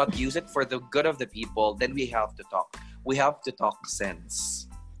government cannot use it for the good of the people, then we have to talk. We have to talk sense.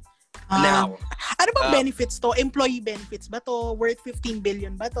 Now, ano bang benefits to? Employee benefits ba to? Worth 15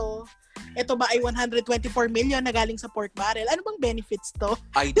 billion ba to? Ito ba ay 124 million na galing sa pork barrel? Ano bang benefits to?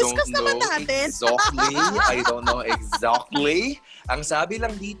 Discuss naman natin. I don't know exactly. Ang sabi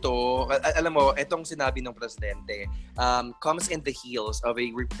lang dito, alam mo, itong sinabi ng presidente comes in the heels of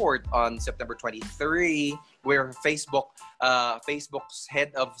a report on September 23 where Facebook's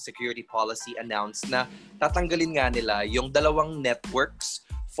head of security policy announced na tatanggalin nga nila yung dalawang networks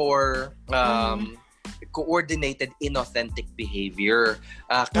for coordinated inauthentic behavior.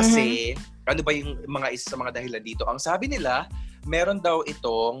 Kasi ano ba yung mga isa sa mga dahilan dito? Ang sabi nila, meron daw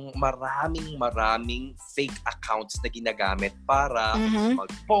itong maraming fake accounts na ginagamit para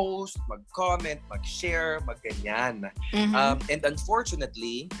mag-post, mag-comment, mag-share, mag-ganyan. And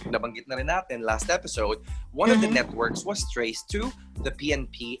unfortunately, nabanggit na rin natin last episode, one of the networks was traced to the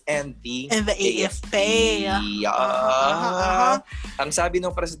PNP and the AFP. Ang sabi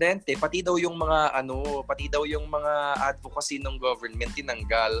ng presidente, pati daw yung mga advocacy ng government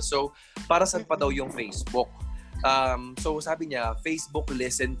tinanggal. So, para saan pa daw yung Facebook? So sabi niya, Facebook,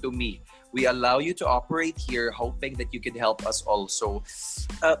 listen to me. We allow you to operate here, hoping that you can help us also.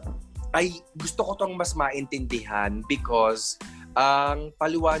 Ay, gusto ko tong mas maintindihan because ang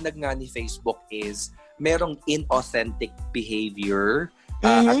paliwanag nga ni Facebook is merong inauthentic behavior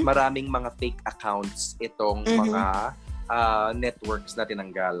at maraming mga fake accounts itong mga networks na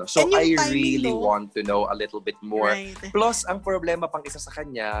tinanggalo. So I really want to know a little bit more. Right. Plus, ang problema pang isa sa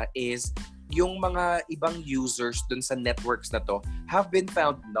kanya is yung mga ibang users dun sa networks na to have been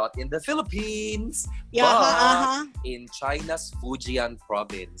found not in the Philippines, but in China's Fujian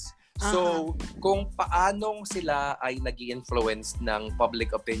province. So, kung paanong sila ay nag-i-influence ng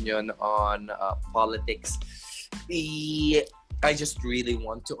public opinion on politics, I just really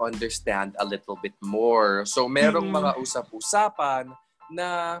want to understand a little bit more. So, merong mga usap-usapan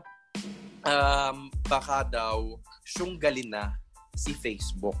na baka daw syunggalin na si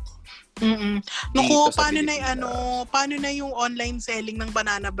Facebook. Naku, paano na yung online selling ng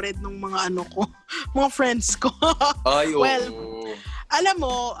banana bread ng mga mga friends ko? Well, alam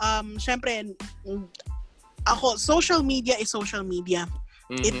mo, syempre, social media is social media.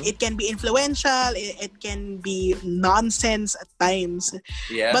 It can be influential, it can be nonsense at times.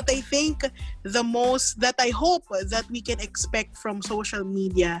 Yeah. But I think the most that I hope that we can expect from social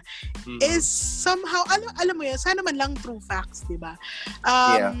media is somehow, alam mo yun, sana man lang true facts, diba?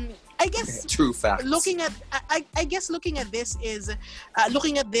 I guess true facts. I guess looking at this is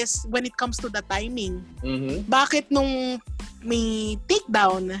looking at this when it comes to the timing. Bakit nung may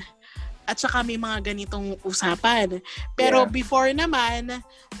takedown at saka may mga ganitong usapan. Pero before naman,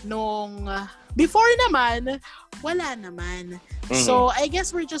 wala naman. So, I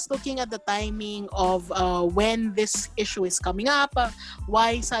guess we're just looking at the timing of when this issue is coming up,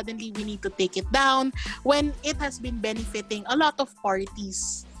 why suddenly we need to take it down, when it has been benefiting a lot of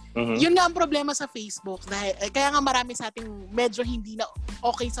parties. Yun nga ang problema sa Facebook. Kaya nga marami sa ating medyo hindi na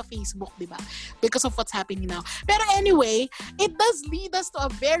okay sa Facebook, di ba? Because of what's happening now. Pero anyway, it does lead us to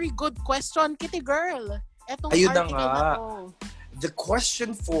a very good question, Kitty Girl. Etong ayun article na to. The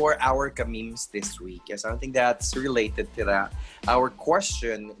question for our ka-memes this week is something that's related to that. Our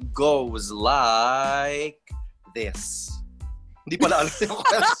question goes like this. Hindi pala alam yung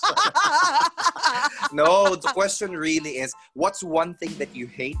question. No, the question really is, what's one thing that you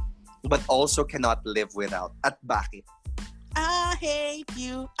hate but also cannot live without? At bakit? I hate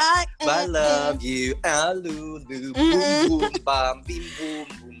you. I love you. Alulu. Boom, boom, bam, bim, boom,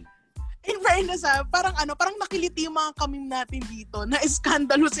 boom. In fairness, parang nakiliti yung mga kamim natin dito na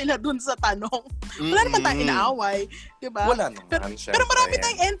iskandalo sila dun sa tanong. Wala naman tayong inaaway. Diba? Wala naman. Pero marami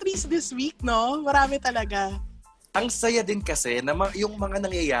tayong entries this week, no? Marami talaga. Ang saya din kasi na yung mga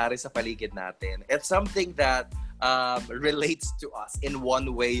nangyayari sa paligid natin. It's something that relates to us in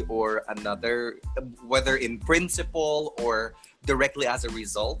one way or another, whether in principle or directly as a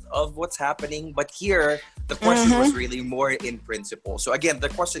result of what's happening. But here, the question was really more in principle. So again, the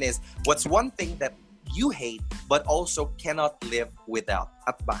question is, what's one thing that you hate but also cannot live without?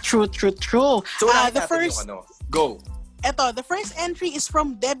 At bakit? True. So the first... Go. Eto, the first entry is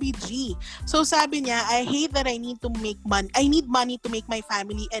from Debbie G. So sabi niya, I hate that I need money to make my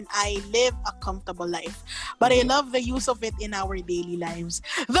family and I live a comfortable life. But I love the use of it in our daily lives.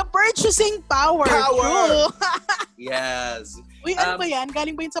 The purchasing power! True. Yes. Uy, ano ba yan?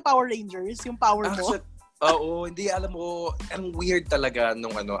 Galing ba yun sa Power Rangers? Yung power mo? Oo, hindi alam mo, ang weird talaga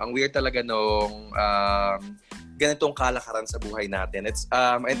nung ganitong kalakaran sa buhay natin. It's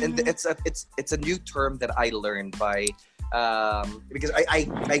and it's a new term that I learned by because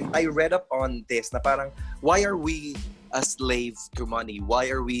I read up on this na parang, why are we a slave to money? Why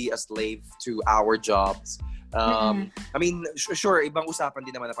are we a slave to our jobs? I mean, sure, ibang usapan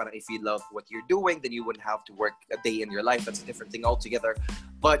din naman na parang if you love what you're doing, then you wouldn't have to work a day in your life. That's a different thing altogether.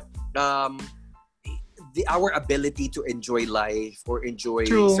 But our ability to enjoy life or enjoy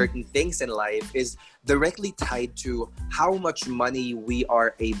certain things in life is directly tied to how much money we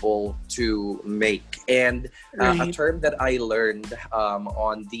are able to make. And a term that I learned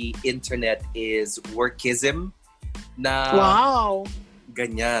on the internet is workism. Wow!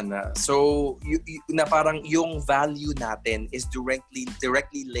 Ganyan. So, na parang yung value natin is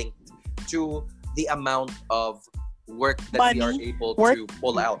directly linked to the amount of work that we are able to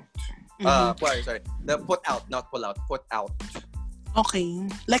pull out. Sorry. Put out, not pull out. Put out. Okay.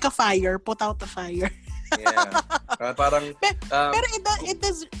 Like a fire. Put out the fire. Yeah. Parang... pero it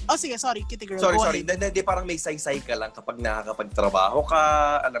does... Oh, sige. Sorry, Kitty Girl. Sorry. Hindi, parang may saysay ka lang kapag nakakapagtrabaho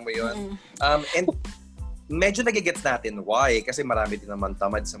ka. Alam mo yun. And medyo nagigets natin why. Kasi marami din naman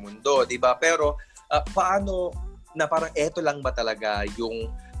tamad sa mundo. Diba? Pero paano na parang eto lang ba talaga yung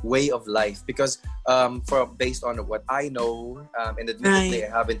way of life. Because based on what I know, and admittedly I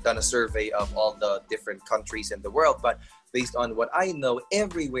haven't done a survey of all the different countries in the world, but based on what I know,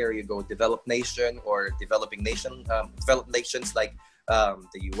 everywhere you go, developed nations like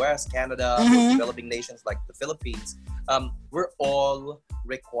the US, Canada, or developing nations like the Philippines, we're all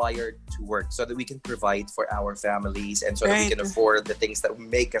required to work so that we can provide for our families and so that we can afford the things that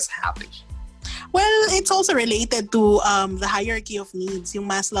make us happy. Well, it's also related to the hierarchy of needs, yung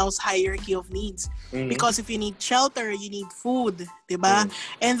Maslow's hierarchy of needs. Because if you need shelter, you need food, diba?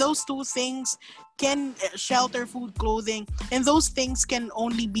 And those two things shelter, food, clothing, and those things can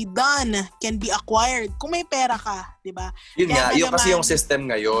only be done, can be acquired kung may pera ka, diba? Yun nga, yun kasi yung system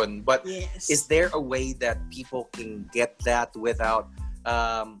ngayon. But is there a way that people can get that without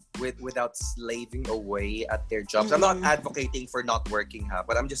slaving away at their jobs? I'm not advocating for not working,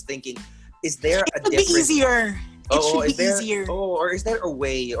 but I'm just thinking, is there a different... It should be easier. Easier. Or is there a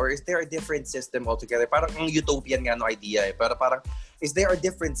way, or is there a different system altogether? Parang ang utopian nga no idea eh. Pero parang, is there a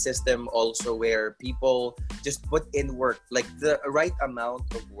different system also where people just put in work, like the right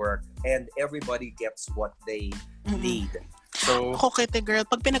amount of work, and everybody gets what they need? So, okay, girl,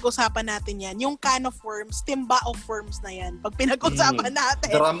 pag pinag-usapan natin yan, yung can of worms, timba of worms na yan. Pag pinag-usapan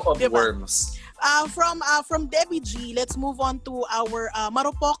natin. Drum of worms. From Debbie G, let's move on to our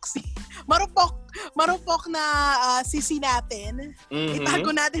marupok na sisi natin.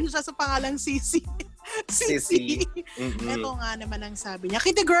 Itago natin siya sa pangalang Sisi. Sisi. Ito nga naman ang sabi niya.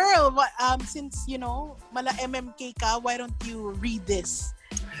 Kitty girl, since, mala MMK ka, why don't you read this?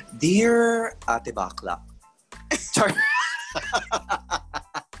 Dear Ate Bakla. Char.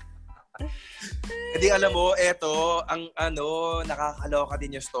 Hindi, alam mo, eto, ang nakakaloka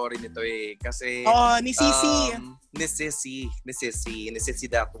din yung story nito eh. Kasi... ni Sisi. Ni Sisi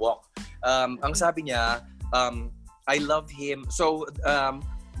that walk. Ang sabi niya, I love him. So,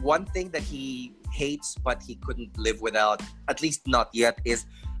 one thing that he hates but he couldn't live without, at least not yet, is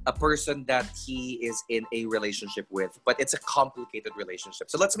a person that he is in a relationship with. But it's a complicated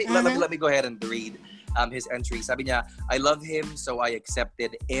relationship. So let me go ahead and read his entry. Sabi niya, I love him, so I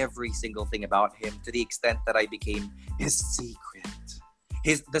accepted every single thing about him to the extent that I became his secret.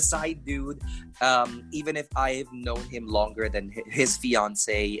 The side dude, even if I've known him longer than his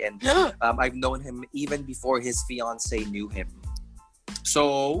fiance, and I've known him even before his fiance knew him.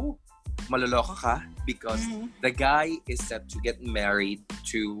 So, maloloka ka because the guy is set to get married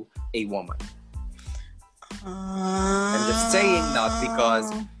to a woman. I'm just saying not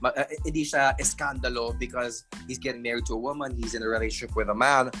because hindi siya eskandalo because he's getting married to a woman, he's in a relationship with a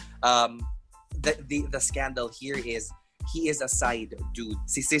man. The scandal here is he is a side dude.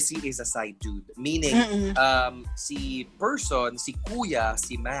 Si Sissy is a side dude. Meaning, si kuya,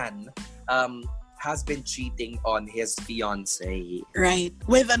 si man, has been cheating on his fiancé. Right.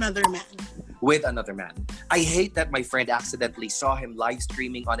 With another man. I hate that my friend accidentally saw him live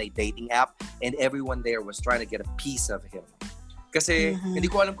streaming on a dating app and everyone there was trying to get a piece of him. Kasi hindi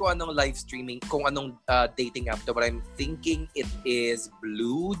ko alam kung anong live streaming, kung anong dating app to, but I'm thinking it is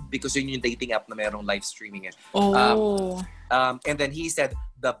Blued because yun yung dating app na merong live streaming eh. And then he said,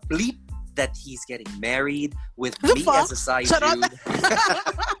 the bleep that he's getting married with me as a side dude.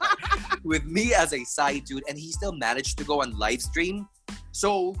 With me as a side dude, and he still managed to go on live stream.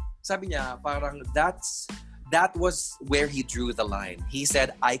 So, sabi niya, parang that was where he drew the line. He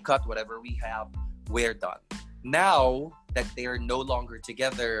said, I cut whatever we have, we're done. Now that they're no longer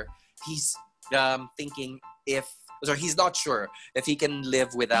together, he's thinking he's not sure if he can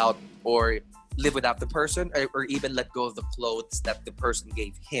live without the person or even let go of the clothes that the person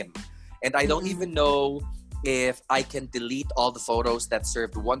gave him. And I don't even know if I can delete all the photos that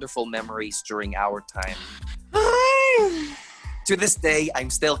served wonderful memories during our time. To this day,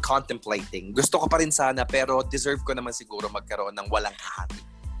 I'm still contemplating. Gusto ko pa rin sana, pero deserve ko naman siguro magkaroon ng walang kahati.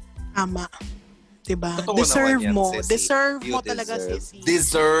 Tama. Diba? Totoo deserve yan, mo. Sissy. Deserve mo talaga, Sissy.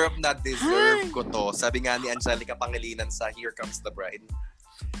 Deserve ko to. Sabi nga ni Angelica Pangilinan sa Here Comes the Bride.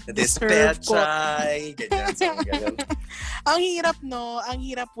 Despechay. Ganyan. Ang hirap, no? Ang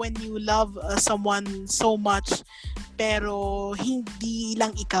hirap when you love someone so much pero hindi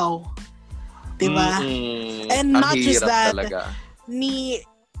lang ikaw. Diba? And not just that, talaga.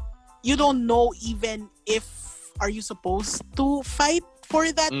 You don't know even if are you supposed to fight for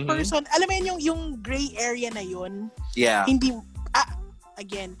that person. Alam mo yun, yung gray area na yun. Yeah. Hindi,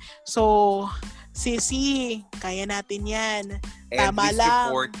 again, so, Sissy, kaya natin yan. And tama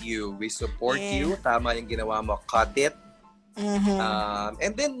lang. We support you. Tama yung ginawa mo. Cut it.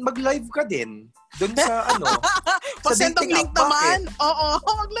 And then mag-live ka din doon sa Pasend ang link naman. Oo,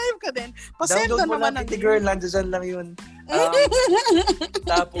 mag-live ka din. Pasend download mo naman lang, Kitty Girl, nandiyan lang yun.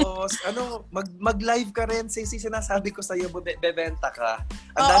 Tapos, mag-live ka rin. Sinasabi ko sa'yo, bebenta ka.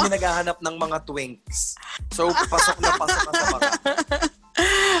 Ang dami naghahanap ng mga twinks. So, pasok ka sa mga.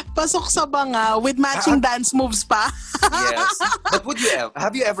 Pasok sa banga with matching dance moves pa. Yes. But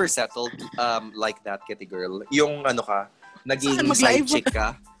have you ever settled like that, Kitty Girl? Yung naging side chick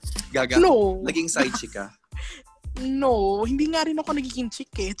ka? No. Naging side chick ka? No, hindi nga rin ako nagiging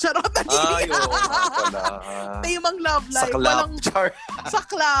chick eh. Charot na pala. Tamang love life. Sa clap, sa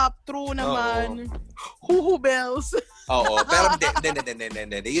clap, true naman. Huhu bells. Oo, pero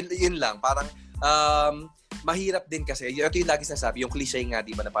hindi. Yun lang, parang mahirap din kasi. Ito yung lagi sinasabi, yung cliche nga,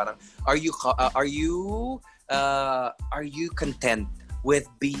 di ba, na parang, are you content with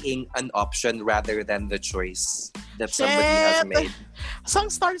being an option rather than the choice that somebody has made? Sang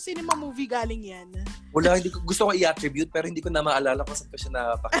Star Cinema movie galing yan? Wala, gusto ko i-attribute pero hindi ko na maalala kung saan ko siya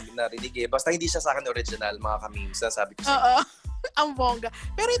narinig eh. Basta hindi siya sa akin original, mga ka-memes, sabi ko siya. Ang bongga.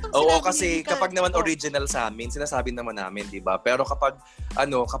 Pero itong Oo, kasi kapag naman original sa amin, sinasabi naman namin, di ba? Pero kapag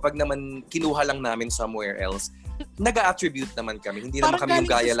naman kinuha lang namin somewhere else, nag-attribute naman kami. Hindi naman kami yung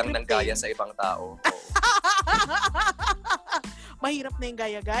gaya lang ng gaya sa ibang tao. Mahirap na yung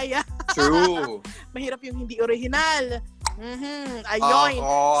gaya-gaya. True. Mahirap yung hindi original. Ayun.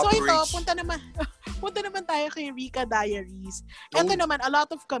 So ito, punta naman tayo kay Rika Diaries. Ito naman, a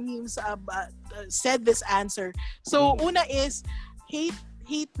lot of communes said this answer. So, una is,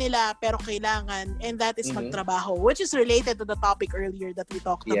 hate nila pero kailangan, and that is magtrabaho, which is related to the topic earlier that we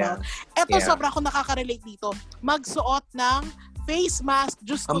talked about. Ito, sobra akong nakaka-relate dito. Magsuot ng face mask.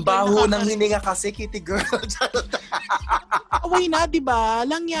 Diyos ko, ang baho ng hininga kasi, Kitty Girl. Away na, di ba?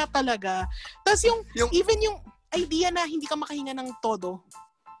 Langya talaga. Tapos even yung idea na hindi ka makahinga ng todo.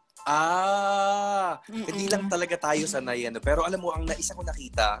 Hindi lang talaga tayo sanay. Pero alam mo, ang isa ko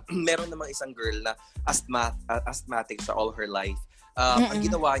nakita, meron namang isang girl na asthmatic siya all her life. Ang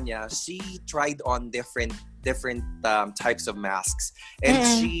ginawa niya, she tried on different types of masks. And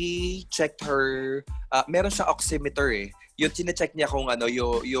she checked her, meron siya oximeter eh. Yung chine-check niya kung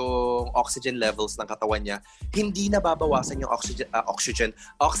yung oxygen levels ng katawan niya, hindi nababawasan yung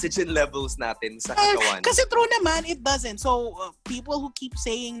oxygen levels natin sa katawan. Kasi true naman, it doesn't. So, people who keep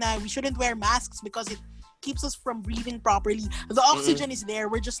saying na we shouldn't wear masks because it keeps us from breathing properly. The oxygen is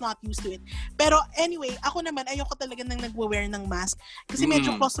there. We're just not used to it. Pero anyway, ako naman, ayoko talaga nang nagwe-wear ng mask. Kasi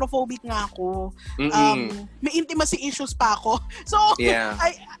medyo claustrophobic nga ako. May intimacy issues pa ako. So,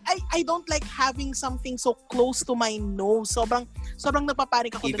 I don't like having something so close to my nose. Sobrang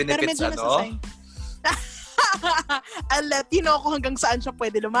napapanik ako doon. Pero medyo nasasay. I'll let you know kung hanggang saan siya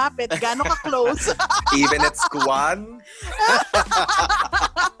pwede lumapit. Gano'n ka-close. Even at Skuan?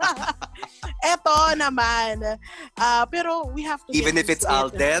 Eto naman. Pero we have to... Even if it's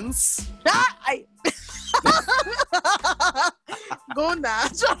Alden's? Ay! Go na.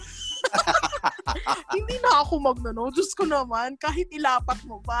 Hindi na ako Diyos ko naman, kahit ilapat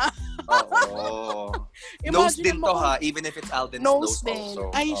mo pa. Oo. Nose din to ha, even if it's Alden's nose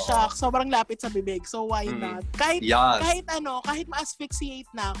also. Ay, shucks. Sobrang lapit sa bibig. So, why not? Kahit ma-asphyxiate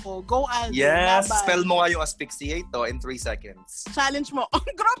na ako, go Alden. Yes, spell mo nga yung asphyxiate in 3 seconds. Challenge mo.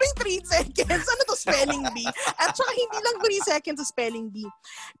 Grabe 3 seconds. Ano to, spelling bee? At saka hindi lang 3 seconds sa spelling bee.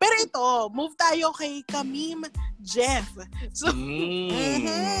 Pero ito, move tayo kay Kamim Jeff. So,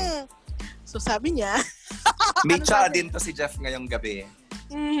 so sabi niya, may tsa din to si Jeff ngayong gabi.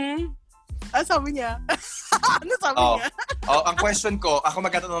 Sabi niya? Ano sabi niya? Ang question ko, ako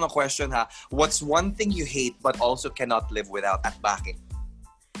magtatanong ng question ha. What's one thing you hate but also cannot live without at bakit?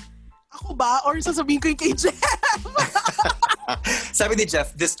 Ako ba? Or sasabihin ko yung kay Jeff? Sabi ni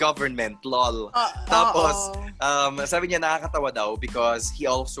Jeff, this government, lol. Tapos, sabi niya nakakatawa daw because he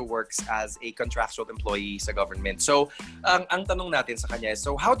also works as a contractual employee sa government. So, ang tanong natin sa kanya is,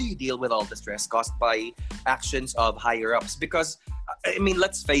 so how do you deal with all the stress caused by actions of higher-ups? Because, I mean,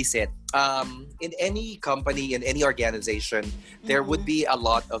 let's face it, in any company, in any organization, there would be a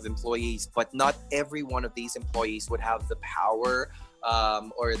lot of employees, but not every one of these employees would have the power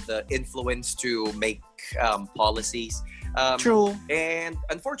or the influence to make policies. True. And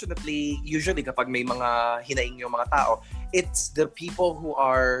unfortunately, usually kapag may mga hinaing yung mga tao, it's the people who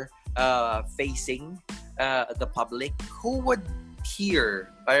are facing the public who would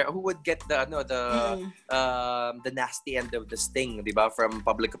hear or who would get the nasty end of the sting, diba, from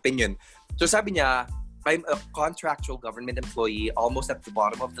public opinion. So sabi niya, I'm a contractual government employee, almost at the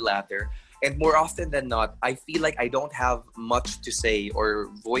bottom of the ladder. And more often than not, I feel like I don't have much to say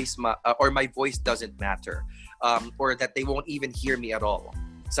or or my voice doesn't matter. Or that they won't even hear me at all.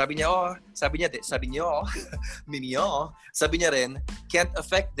 Sabi niya, Mimio, sabi niya rin, can't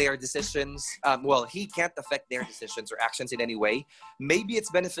affect their decisions. He can't affect their decisions or actions in any way. Maybe it's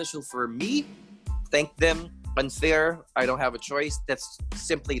beneficial for me. Thank them. Unfair. I don't have a choice. That's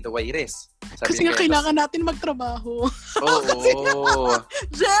simply the way it is. Sabi Kasi nga kailangan natin magtrabaho. Oo.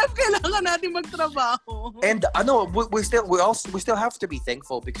 Jeff, kailangan natin magtrabaho. And we still have to be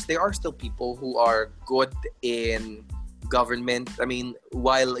thankful because there are still people who are good in government. I mean,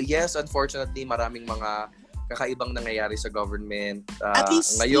 while yes, unfortunately, maraming mga kakaibang nangyayari sa government at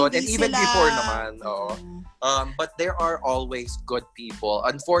least ngayon and even sila... before naman. But there are always good people.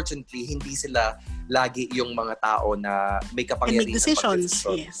 Unfortunately, hindi sila lagi yung mga tao na may kapangyarihan make decisions.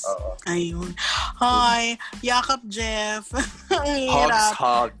 Yes. Ayun. Hi, yakap Jeff.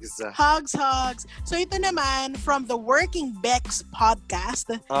 Hugs. So ito naman from the Working Becks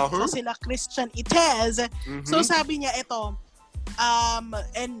podcast. So sila Christian Itez. So sabi niya ito,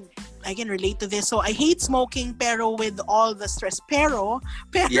 and I can relate to this. So I hate smoking pero with all the stress.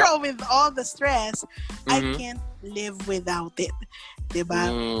 With all the stress, I can't live without it. Diba?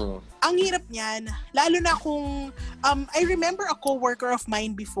 Ang hirap niyan, lalo na kung I remember a coworker of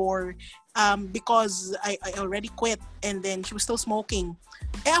mine before because I already quit and then she was still smoking.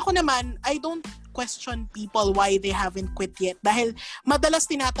 Ako naman, I don't question people why they haven't quit yet. Dahil madalas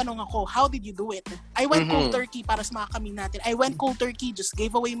tinatanong ako, how did you do it? I went cold turkey para sa mga kami natin. I went cold turkey, just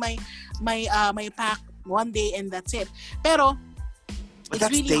gave away my pack one day and that's it. Pero, but it's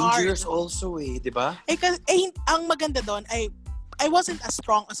that's really dangerous hard. also di ba? Ang maganda doon ay I wasn't as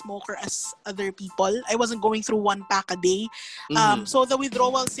strong a smoker as other people. I wasn't going through 1 pack a day. So the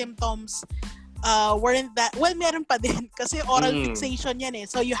withdrawal symptoms weren't that, well, meron pa din kasi oral fixation yan eh.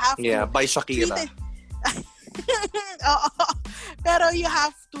 So you have to by Shakira. Pero you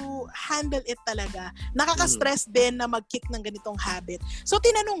have to handle it talaga. Nakaka-stress din na mag-kick ng ganitong habit. So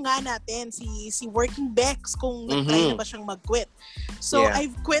tinanong nga natin si Working Becks kung nag-try na ba siyang mag-quit. So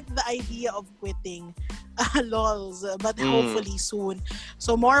I've quit the idea of quitting. Lols, but hopefully soon.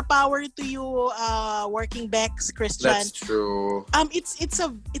 So more power to you, Working Becks, Christian. That's true. It's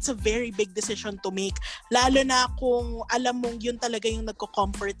a very big decision to make, lalo na kung alam mong yun talaga yung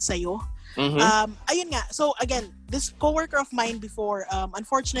nagko-comfort sa'yo. Ayun nga. So again, this coworker of mine before,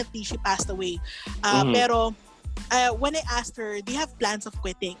 unfortunately, she passed away. Pero when I asked her, do you have plans of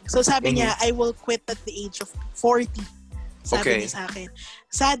quitting? So sabi niya, I will quit at the age of 40. Sabi niya sa akin.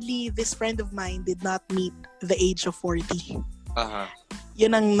 Sadly, this friend of mine did not meet the age of 40.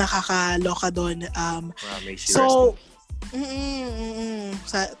 Yun ang nakakaloka doon. So,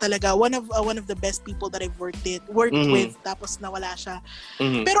 talaga one of the best people that I've worked with, tapos nawala siya.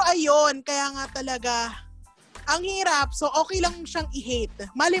 Pero ayun, kaya nga talaga ang hirap. So okay lang siyang i-hate.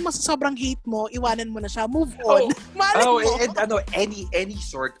 Malay mo sa sobrang hate mo, iwanan mo na siya, move on. Malay mo. And any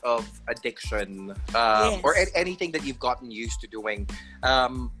sort of addiction or anything that you've gotten used to doing,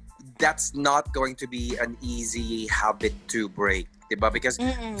 that's not going to be an easy habit to break. Diba? Because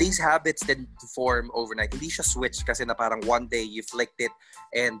these habits didn't form overnight. Hindi siya switch kasi na parang one day you flicked it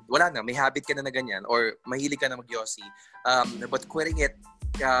and wala na, may habit ka na ganyan or mahilig ka na mag-yossi. But quitting it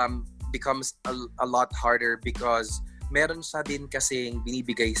becomes a lot harder because meron siya din kasing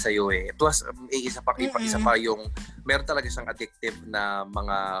binibigay sa'yo eh. Plus, isa pa yung meron talaga siyang addictive na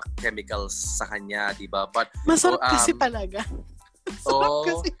mga chemicals sa kanya, diba? But, masarap kasi talaga.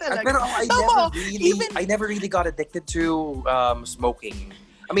 Pero I never really got addicted to smoking.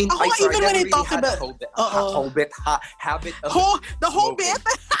 I mean, even when I talk about habit of the Hobbit.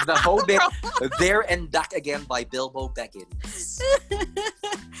 The Hobbit, There and Back Again by Bilbo Baggins.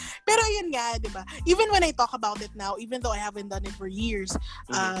 Pero yun nga, di ba? Even when I talk about it now, even though I haven't done it for years,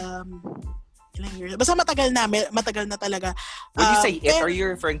 ilang years? Basta matagal na talaga. When you say it, are you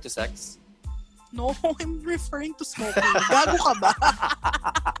referring to sex? No, I'm referring to smoking. Gago ka ba?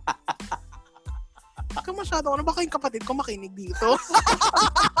 Ka masyado. Ano ba kayong kapatid ko makinig dito?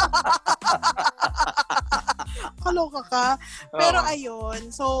 Kaloka ka. Pero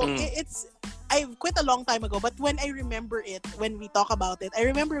ayun. So, I've quit a long time ago. But when I remember it, when we talk about it, I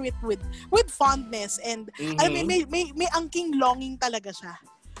remember it with fondness. And may angking longing talaga siya.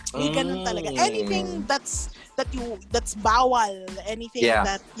 May ganun talaga. Anything that's bawal, anything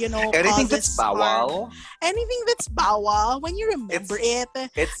that, anything that's bawal. Anything that's bawal, when you remember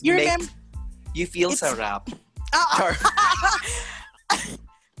you feel sarap.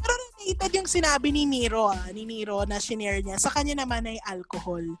 Pero hated yung sinabi ni Nero na shinare niya. Sa kanya naman ay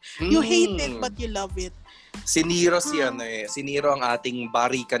alcohol. You hate it but you love it. Si Nero si Nero ang ating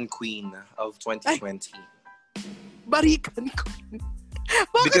barikan queen of 2020. Barikan queen.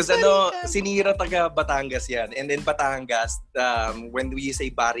 Because si Nero taga Batangas yan. And in Batangas, when we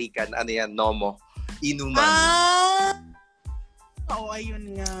say barikan, ano yan, nomo, inuman. Oo,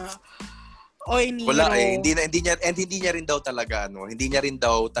 ayun nga. Oy, Nero. Wala hindi niya rin daw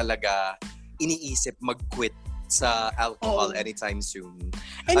talaga iniisip mag-quit sa alcohol anytime soon.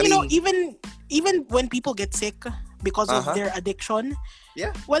 And even when people get sick because of their addiction,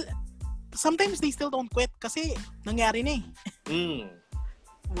 well, sometimes they still don't quit kasi nangyari na eh.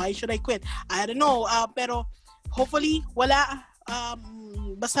 Why should I quit? I don't know. Pero hopefully wala.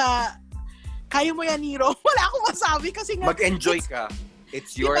 Basta kaya mo yan, Nero. Wala akong masabi kasi nga mag-enjoy ka.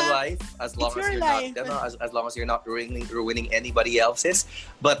 It's your life as long as you're not as long as you're not ruining anybody else's.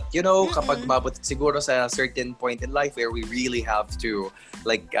 But kapag mabot siguro sa certain point in life where we really have to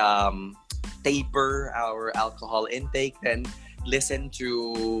taper our alcohol intake, then listen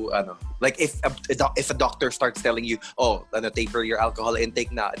to like if a doctor starts telling you, taper your alcohol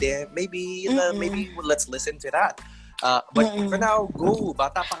intake na, then maybe let's listen to that. But for now, go.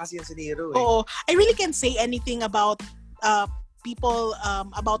 Bata pa kasi yung si Nero eh. I really can't say anything about people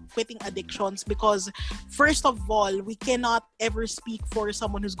about quitting addictions because first of all, we cannot ever speak for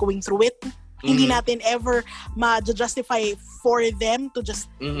someone who's going through it. Hindi natin ever ma-justify for them to just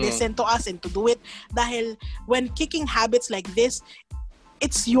listen to us and to do it. Dahil when kicking habits like this,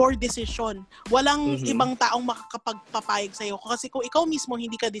 it's your decision. Walang ibang taong makakapagpapayag sa'yo. Kasi kung ikaw mismo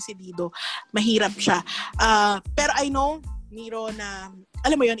hindi ka desidido, mahirap siya. Pero I know, Nero, na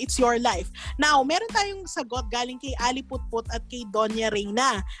alam mo yun, it's your life. Now, meron tayong sagot galing kay Ali Putput at kay Donya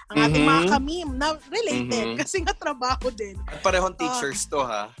Reyna. Ang ating mga kamim na related kasi nga trabaho din. At parehong teachers to,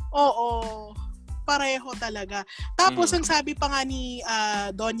 ha? Oo. Pareho talaga. Tapos, ang sabi pa nga ni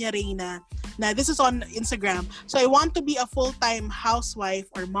Donya Reyna, na this is on Instagram, so I want to be a full-time housewife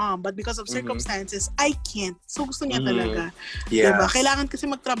or mom, but because of circumstances, I can't. So, gusto niya talaga. Yes. Diba? Kailangan kasi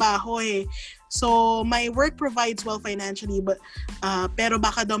magtrabaho eh. So, my work provides well financially, but pero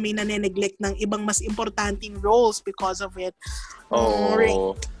baka daw may nane-neglect ng ibang mas importanteng roles because of it.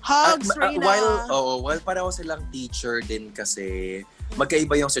 Hugs, Reyna. While pareho silang teacher din kasi,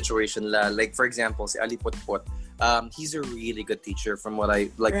 magkaiba yung situation la. Like, for example, si Ali Putput, he's a really good teacher from what I,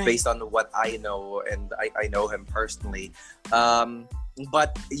 based on what I know, and I know him personally.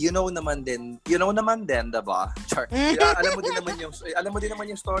 But naman din, diba? Alam mo din naman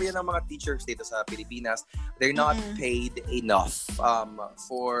yung storya ng mga teachers dito sa Pilipinas. They're not paid enough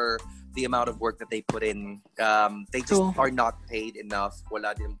for the amount of work that they put in. They just are not paid enough.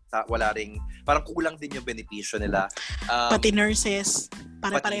 Wala ring parang kulang din yung benepisyo nila. Pati nurses,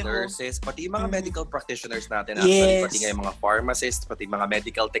 pati yung mga medical practitioners natin, actually, pati nga yung mga pharmacists, pati mga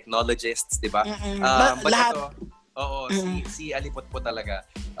medical technologists, diba? But lahat. Si Ali Putput talaga.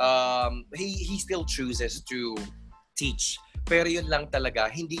 He still chooses to teach. Pero yun lang talaga,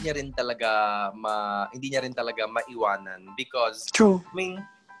 hindi niya rin talaga maiwanan because True. I mean,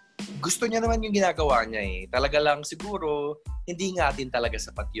 gusto niya naman yung ginagawa niya eh. Talaga lang siguro hindi nga din talaga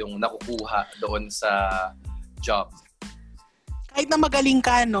sapat yung nakukuha doon sa job. Kahit na magaling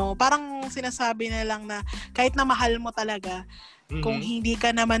ka, no? Parang sinasabi na lang na kahit na mahal mo talaga, kung hindi ka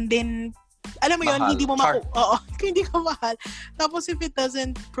naman din alam mo yun, hindi mo hindi ka mahal. Tapos if it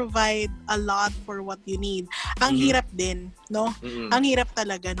doesn't provide a lot for what you need, ang hirap din, no? Ang hirap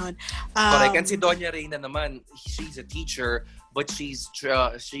talaga nun. Correct. And si Donya Reyna naman, she's a teacher, but she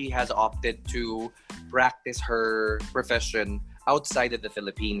has opted to practice her profession outside of the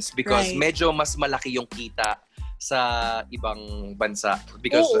Philippines because medyo mas malaki yung kita sa ibang bansa.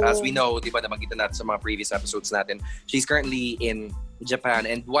 Because as we know, di ba nabanggit natin sa mga previous episodes natin, she's currently in Japan,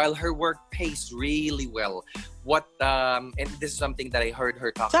 and while her work pays really well, and this is something that I heard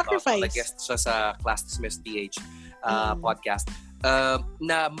her talk about, like guest siya sa Class Dismissed PH podcast,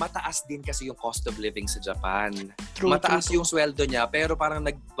 na mataas din kasi yung cost of living sa Japan. Mataas yung sweldo niya, pero parang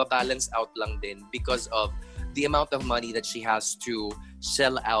nagbabalance out lang din because of the amount of money that she has to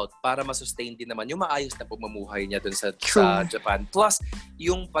shell out para masustain din naman yung maayos na pamumuhay niya dun sa Japan. Plus,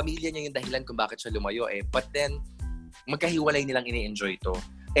 yung pamilya niya yung dahilan kung bakit siya lumayo eh. But then, magkahiwalay nilang ini-enjoy to.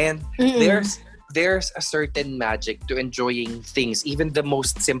 And there's a certain magic to enjoying things, even the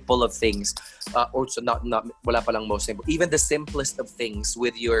most simple of things. Also, not wala palang most simple. Even the simplest of things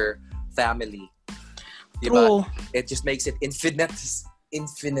with your family. Diba? It just makes it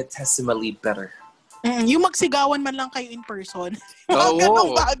infinitesimally better. Yung magsigawan man lang kayo in person. Mga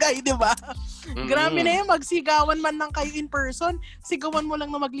ganong bagay, di ba? Grabe na yun, magsigawan man lang kayo in person, sigawan mo lang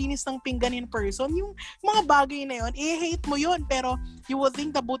na maglinis ng pinggan in person. Yung mga bagay na yun, hate mo yun, pero you will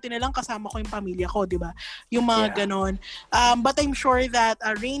think na buti na lang kasama ko yung pamilya ko, di ba? Yung mga ganon. But I'm sure that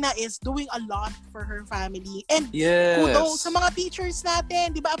Reyna is doing a lot for her family. And kudos sa mga teachers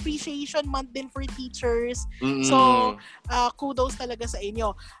natin, di ba? Appreciation month din for teachers. So, kudos talaga sa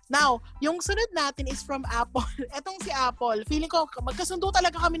inyo. Now, yung sunod natin is from Apple. Etong si Apple, feeling ko magkasundo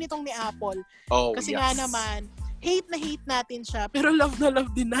talaga kami nitong ni Apple. Kasi nga naman, hate na hate natin siya, pero love na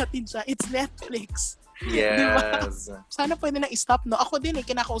love din natin siya. It's Netflix. Yes. Diba? Sana pwede na i-stop, no? Ako din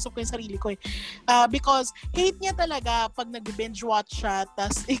kinakausap ko yung sarili ko because hate niya talaga pag nag-binge watch siya,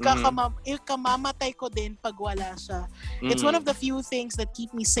 tas ikamamatay ko din pag wala siya. It's one of the few things that keep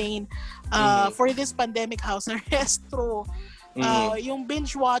me sane for this pandemic house arrest. True. Yung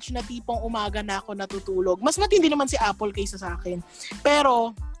binge watch na tipong umaga na ako natutulog. Mas matindi naman si Apple kaysa sa akin.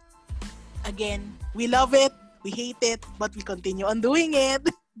 Pero, again, we love it, we hate it, but we continue on doing it.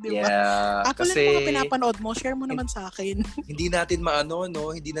 Diba? Yeah, Apple kasi lang mga pinapanood mo, share mo naman sa akin. Hindi natin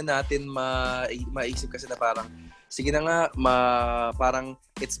hindi na natin maisip kasi na parang, sige na nga, parang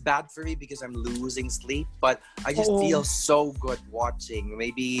it's bad for me because I'm losing sleep, but I just feel so good watching.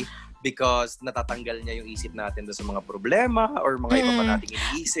 Maybe because natatanggal niya yung isip natin sa mga problema or mga iba pa nating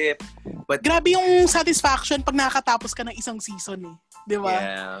iniisip. But grabe yung satisfaction pag nakakatapos ka ng isang season eh. Di ba?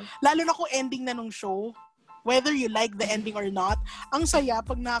 Yeah. Lalo na kung ending na nung show, whether you like the ending or not, ang saya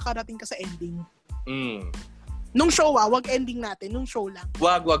pag nakakarating ka sa ending. Nung show wag ending natin, nung show lang.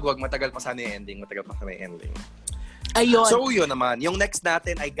 Wag. Matagal pa sana yung ending. Ayun. So, yun naman. Yung next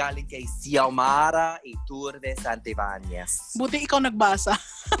natin ay galing kay Xiomara Iturbe Santibanez. Buti ikaw nagbasa.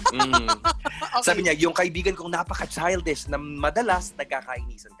 Okay. Sabi niya, yung kaibigan kong napaka-childish na madalas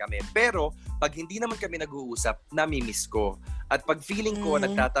nagkakainisan kami. Pero, pag hindi naman kami nag-uusap, namimiss ko. At pag feeling ko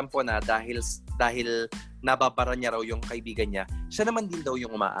nagtatampo na dahil nababara niya raw yung kaibigan niya, siya naman din daw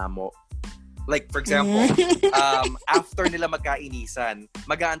yung umaamo. Like, for example, after nila magkainisan,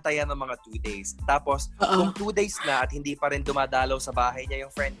 mag-aantayan ng mga 2 days. Tapos, kung 2 days na at hindi pa rin dumadalaw sa bahay niya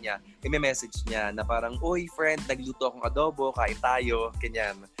yung friend niya, i-message niya na parang, "Uy, friend, nagluto akong adobo, kain tayo,"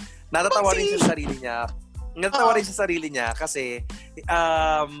 ganyan. Natatawa rin sa sarili niya kasi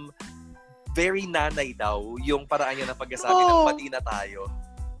very nanay daw yung paraan niya ng pagkasabi ng pati na tayo.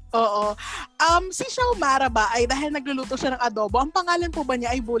 Oo. Si Xiomara ba ay dahil nagluluto siya ng adobo, ang pangalan po ba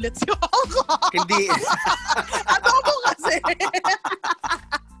niya ay Bullets yung Hindi. Adobo kasi.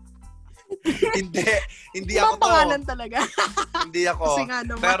 Hindi ako to. Pangalan talaga. Hindi ako. Kasi nga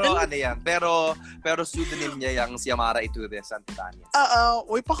naman. Pero ano yan? Pero pseudonym niya yung Xiomara Iturbe Santibanez.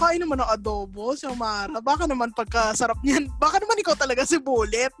 Uy, pakain naman ng adobo, Xiomara. Baka naman pagkasarap niyan. Baka naman ikaw talaga si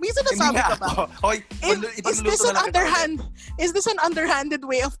Bullet. May sinasabi ka ba? Hoy, is this an underhanded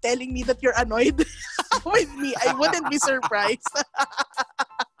way of telling me that you're annoyed with me? I wouldn't be surprised.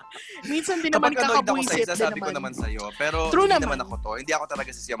 Minsan din naman kakabuisit din naman. Sabi ko naman sa'yo. Pero true hindi naman ako to. Hindi ako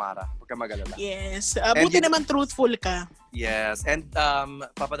talaga si Xiomara. Huwag ka mag-alala. Yes. Buti naman truthful ka. Yes. And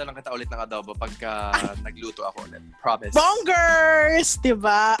papadalang kita ulit ng adobo pagka nagluto ako ulit. Promise. Bongers!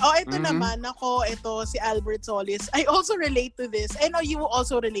 Diba? Ito naman. Ito si Albert Solis. I also relate to this. I know you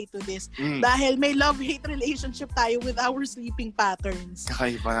also relate to this. Dahil may love-hate relationship tayo with our sleeping patterns.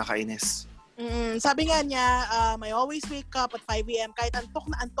 Kakaiba, nakainis. Sabi nga niya, I always wake up at 5 a.m. kahit antok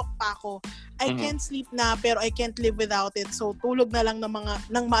na antok pa ako. I can't sleep na pero I can't live without it. So tulog na lang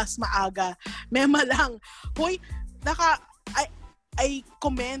ng mas maaga. Mema lang. Hoy, I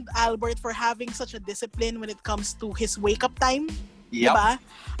commend Albert for having such a discipline when it comes to his wake up time. Yep. Diba?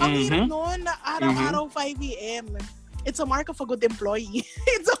 Ang hirap noon na araw-araw 5 a.m. It's a mark of a good employee.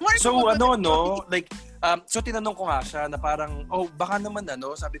 It's a mark of a good employee. Like, so tinanong ko nga siya na parang, baka naman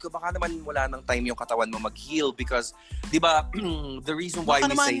sabi ko, baka naman wala ng time yung katawan mo mag-heal because, di ba, the reason why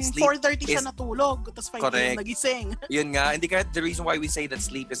we say sleep 4:30 siya natulog, tapos 5 a.m. nagising. Yun nga, hindi kaya the reason why we say that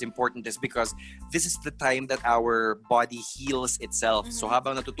sleep is important is because this is the time that our body heals itself. So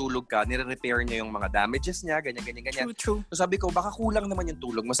habang natutulog ka, nire-repair niya yung mga damages niya, ganyan. True. So sabi ko, baka kulang naman yung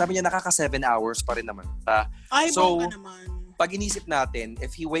tulog mo. Sabi niya, nakaka 7 hours pa rin naman. So, naman. Pag inisip natin,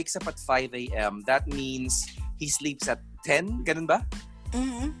 if he wakes up at 5 a.m., that means he sleeps at 10? Ganun ba?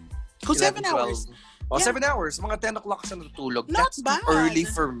 Kung 7 hours. 7 hours. Mga 10 o'clock siya natutulog. Not That's bad. too early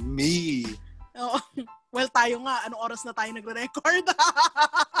for me. Well, tayo nga, anong oras na tayo nagre-record?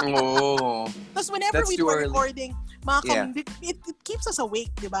 Oo. Tapos whenever we were recording, it keeps us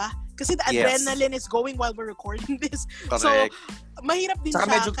awake, di ba? Kasi the adrenaline is going while we're recording this. Correct. So, mahirap din saka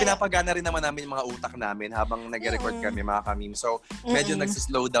siya. Medyo pinapagana rin naman namin yung mga utak namin habang nag-record kami, mga kamim. So, medyo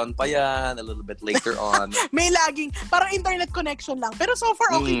nagsi-slow down pa yan a little bit later on. May laging, parang internet connection lang. Pero so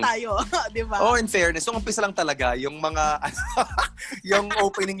far, okay tayo. Di ba? Oh, in fairness, yung umpisa lang talaga, yung mga, yung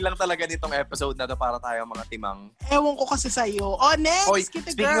opening lang talaga nitong episode na to para tayo mga timang. Ewan ko kasi sa'yo. Oh, next!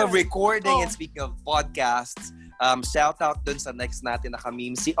 Speaking of recording and speaking of podcasts, shout out dun sa next natin na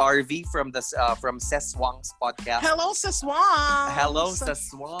kamim, si RV from Seswang's podcast. Hello, Seswangs! Hello,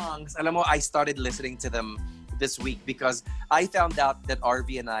 Seswangs! Alam mo, I started listening to them this week because I found out that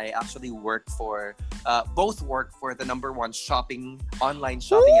RV and I actually both work for the #1 online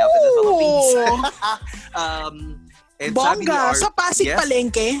shopping app in the Philippines. And bongga! Sa Pasig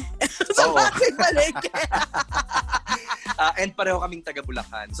Palengke? Sa Pasig Palengke! And pareho kaming taga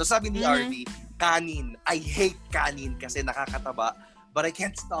Bulacan. So sabi ni RV, kanin. I hate kanin kasi nakakataba. But I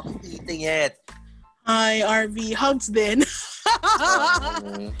can't stop eating it. Ay, RV. Hugs din.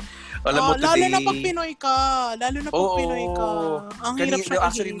 Alam mo, today, lalo na pag Pinoy ka. Ang hirap siya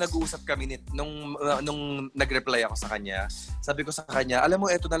actually, nag-uusap kami nung nag-reply ako sa kanya. Sabi ko sa kanya, alam mo,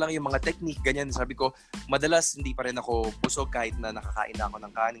 eto na lang yung mga technique, ganyan. Sabi ko, madalas hindi pa rin ako busog kahit na nakakain na ako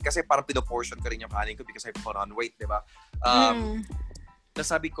ng kanin. Kasi parang pinoportion ko rin yung kanin ko because I put on weight, di ba? Tapos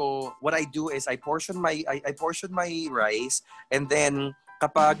sabi ko, what I do is I portion my rice, and then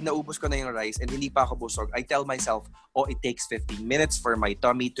kapag naubos ko na yung rice and hindi pa ako busog, I tell myself, it takes 15 minutes for my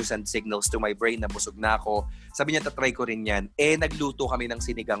tummy to send signals to my brain na busog na ako. Sabi niya, tatry ko rin yan. Nagluto kami ng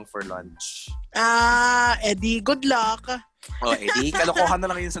sinigang for lunch. Eddie, good luck. Eddie, kalokohan na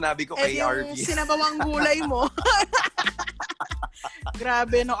lang yung sinabi ko kay RV. Yung sinabawang gulay mo.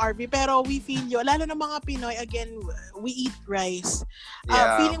 Grabe, no, RV. Pero we feel you. Lalo na mga Pinoy, again, we eat rice.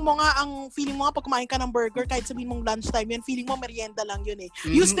 Feeling mo nga pag kumain ka ng burger, kahit sabihin mong lunchtime yun, feeling mo merienda lang yun eh.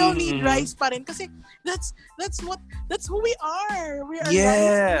 You still need rice pa rin kasi that's who we are. We are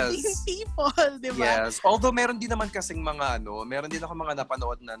rice-eating people, di ba? Yes. Although meron din naman kasing meron din ako mga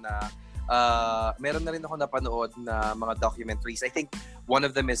napanood meron na rin ako napanood na mga documentaries. I think one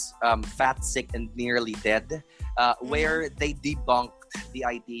of them is Fat, Sick, and Nearly Dead, where they debunked the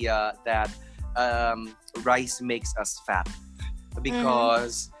idea that rice makes us fat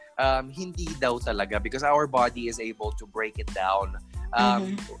because hindi daw talaga, because our body is able to break it down.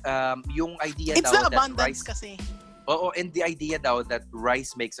 Yung idea it's daw the abundance that rice, kasi. And the idea daw that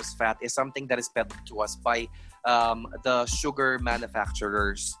rice makes us fat is something that is fed to us by the sugar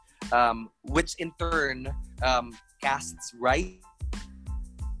manufacturers, which in turn casts rice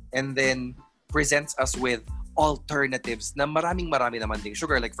and then presents us with alternatives na marami naman ding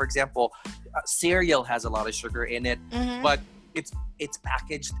sugar. Like for example, cereal has a lot of sugar in it, but it's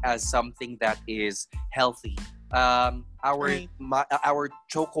packaged as something that is healthy. Our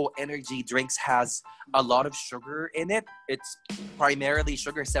Choco energy drinks has a lot of sugar in it. It's primarily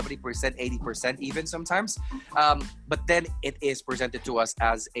sugar, 70%, 80% even sometimes. But then it is presented to us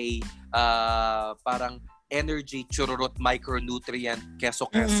as a parang energy chururot micronutrient queso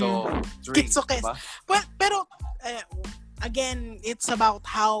drink. Queso. Diba? Well, pero again, it's about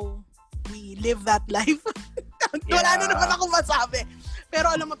how we live that life. Wala na naman ako masabi. Pero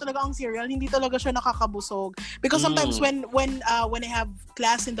alam mo talaga, ang cereal, hindi talaga siya nakakabusog. Because sometimes when I have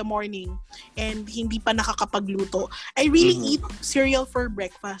class in the morning and hindi pa nakakapagluto, I really eat cereal for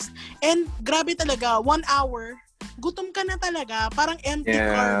breakfast. And grabe talaga, 1 hour, gutom ka na talaga. Parang empty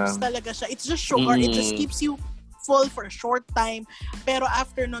carbs talaga siya. It's just sugar. It just keeps you full for a short time. Pero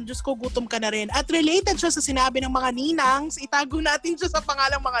after nun, Diyos ko, gutom ka na rin. At related siya sa sinabi ng mga ninangs. Itago natin siya sa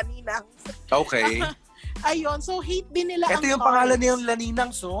pangalang mga ninangs. Okay. Ayun, so hate din nila ito ang yung pangalan niya yung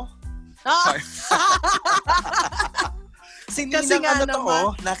Laninang, so? Si Ninang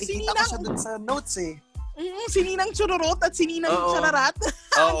nakikita ko siya dun sa notes eh. Si Ninang Chururot at si Ninang Chararat.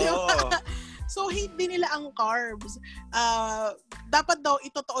 Oo. So hate din nila ang carbs. Dapat daw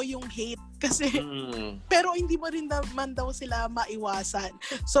itotoo yung hate kasi pero hindi mo rin naman daw sila maiwasan.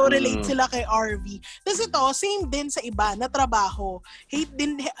 So relate sila kay RV. Tapos ito, same din sa iba na trabaho.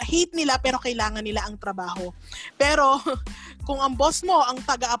 Hate nila pero kailangan nila ang trabaho. Pero kung ang boss mo ang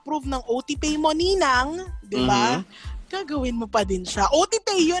taga-approve ng OT pay mo, Ninang, di ba? Gagawin mo pa din siya. OT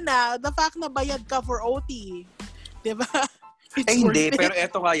pay yun the fact na bayad ka for OT. Di ba? Hindi, pero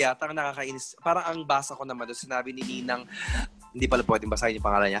eto nga yata ang nakakainis. Parang ang basa ko naman doon, sinabi ni Ninang, hindi pala pwedeng basahin yung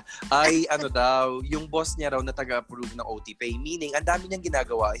pangalan niya, ay daw, yung boss niya raw na taga-approve ng OT pay. Meaning, ang dami niyang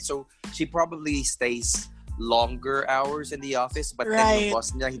ginagawa. So, she probably stays longer hours in the office, but then yung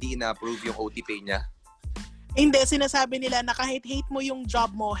boss niya hindi ina-approve yung OT pay niya. Hindi, sinasabi nila na kahit hate mo yung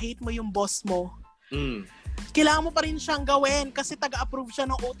job mo, hate mo yung boss mo. kailangan mo pa rin siyang gawin kasi taga-approve siya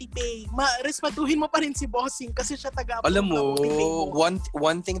ng OT-Pay. Respetuhin mo pa rin si bossing kasi siya taga-approve Alam mo, ng OT-Pay mo.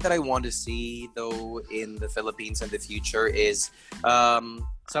 one thing that I want to see though in the Philippines in the future is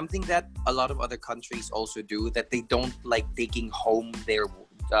something that a lot of other countries also do, that they don't like taking home their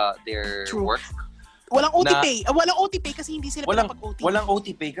True. work. Walang OT-Pay. Walang OT-Pay kasi hindi sila pinapag-OT. Walang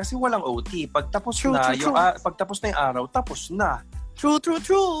OT-Pay kasi walang OT. Pagtapos True. pagtapos na yung araw, tapos na. True.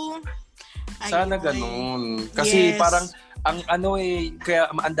 Sana ganun. Kasi parang ang kaya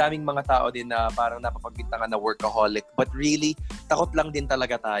ang daming mga tao din na parang napapagbintangan na workaholic, but really takot lang din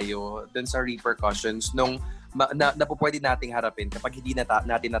talaga tayo dun sa repercussions nung na pwede nating harapin kapag hindi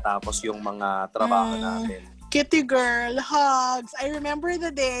natin natapos yung mga trabaho natin. Kitty girl, hugs. I remember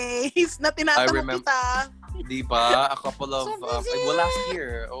the days na tinatanong kita. Di ba? A couple of last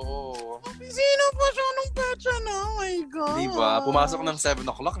year. Oo. Sino pa siya nung petsa na? Oh my God. Di ba? Pumasok ng 7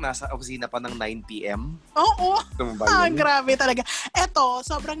 o'clock, nasa opisina pa ng 9 p.m. Oo. Grabe talaga. Eto,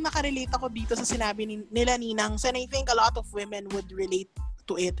 sobrang nakarelate ako dito sa sinabi nila Ninang, and I think a lot of women would relate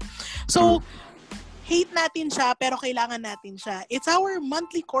to it. So, hate natin siya, pero kailangan natin siya. It's our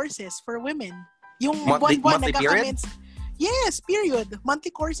monthly courses for women. Yung buwan-buwan nagka-comments. Yes, period. Monthly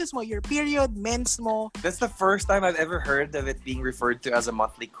courses mo, your period, mens mo. That's the first time I've ever heard of it being referred to as a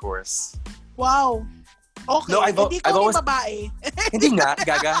monthly course. Wow. Okay, no, hindi ko yung babae. Hindi nga,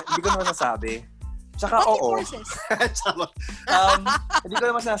 gaga. Hindi ko naman nasabi. Tsaka monthly courses. Hindi ko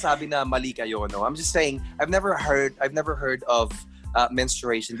naman sinasabi na mali kayo, no? I'm just saying, I've never heard of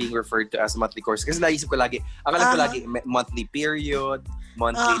menstruation being referred to as a monthly course. Kasi naisip ko lagi, ang alam ko lagi, monthly period,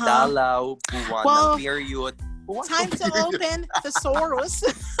 monthly dalaw, buwan ng period. Time to open thesaurus.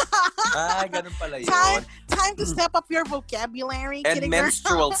 Ganun pala yun. Time to step up your vocabulary. And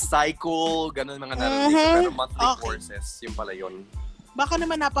menstrual cycle, ganun mga narinig. Pero monthly courses, yun pala yun. Baka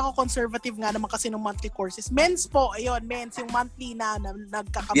naman napaka-conservative nga naman kasi ng monthly courses. Mens po, ayun, mens, yung monthly na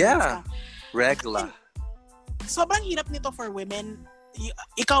nagkakamens ka. Regular. Sobrang hirap nito for women.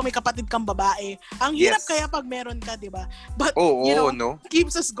 Ikaw may kapatid kang babae. Ang hirap kaya pag meron ka, 'di ba? But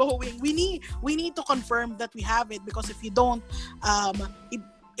keeps us going. We need to confirm that we have it, because if you don't,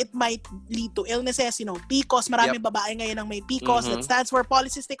 it might lead to illnesses, PCOS. Maraming babae ngayon ang may PCOS. That stands for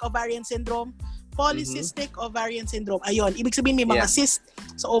polycystic ovarian syndrome. Polycystic ovarian syndrome. Ayun, ibig sabihin may mga cyst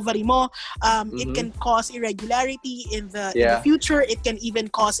sa ovary mo. It can cause irregularity in the future. It can even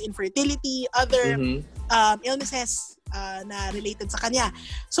cause infertility, other illnesses na related sa kanya.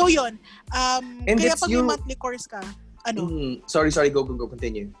 So yun, kaya pag may monthly course ka, sorry, go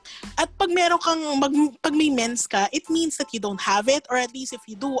continue. At pag meron kang pag may mens ka, it means that you don't have it, or at least if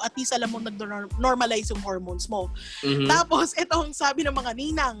you do, at least alam mo nag-normalize yung hormones mo. Tapos itong sabi ng mga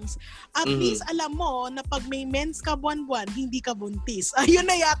ninangs, at least alam mo na pag may mens ka buwan-buwan, hindi ka buntis. Ayun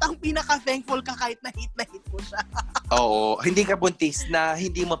na yata ang pinaka-thankful ka kahit na hit mo siya. Oo, hindi ka buntis na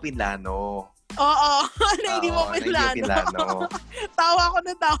hindi mo pinlano. Oo, na hindi mo pinlano. Tawa ako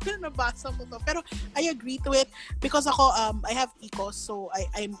na nabasa mo to. Pero I agree to it because ako, I have PCOS, so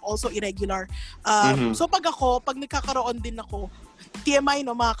I'm also irregular. So pag nagkakaroon din ako, TMI,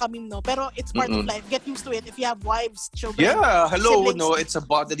 mga kamim, pero it's part of life. Get used to it. If you have wives, children, siblings, it's a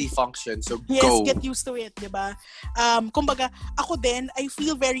bodily function, so yes, go. Get used to it, diba? Kumbaga, ako din, I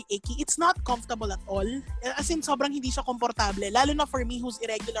feel very icky. It's not comfortable at all. As in, sobrang hindi siya komportable. Lalo na for me, who's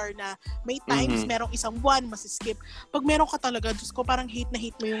irregular na may times, merong isang buwan, masiskip. Pag meron ka talaga, Diyos ko, parang hate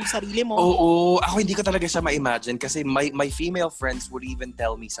mo yung sarili mo. Oo, ako hindi ko talaga siya ma-imagine kasi my female friends would even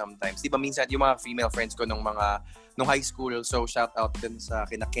tell me sometimes. Diba, minsan, yung mga female friends ko nung high school, so shout out din sa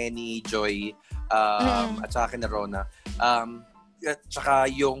kina Kenny, Joy, at saka kina Rona. At saka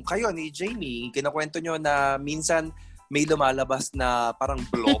yung kayo ni Jamie, kinakwento nyo na minsan may lumalabas na parang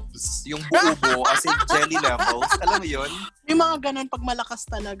blobs, yung buo-buo, as in jelly levels. Alam mo yun? May mga ganun pag malakas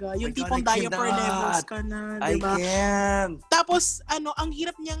talaga. Yung tipong diaper levels ka na, diba? I can. Tapos, ang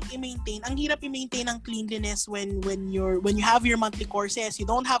hirap niyang i-maintain. Ang hirap i-maintain ang cleanliness when you have your monthly courses. You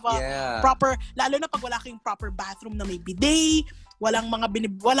don't have a proper, lalo na pag wala kayong proper bathroom na may bidet,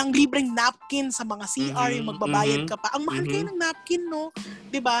 walang libreng napkin sa mga CR, yung magbabayad ka pa. Ang mahal kayo ng napkin, no?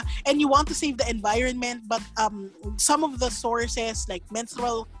 'Di ba? And you want to save the environment, but some of the sources like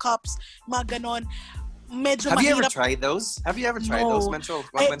menstrual cups, mga ganon, medyo mahirap. Have you ever tried those? Have you ever tried those menstrual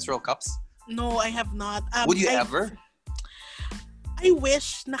cups? No, I have not. Would you ever? I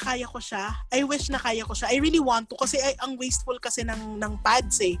wish na kaya ko siya. I really want to kasi ang wasteful kasi ng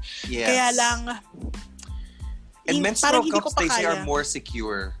pads eh. Yes. Kaya lang and menstrual cups, they say, are more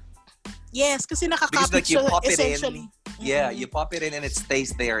secure. Yes, kasi nakakapit siya essentially. You pop it in and it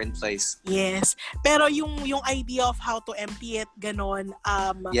stays there in place. Yes. Pero yung idea of how to empty it, ganon,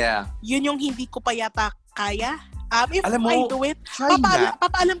 yun yung hindi ko pa yata Kaya? If Alam mo, I do it, try na.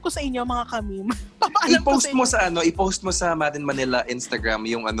 papaalam ko sa inyo mga kamim. I-post mo sa Madden Manila Instagram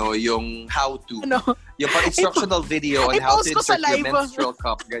yung how to. Yung instructional video on how to insert your menstrual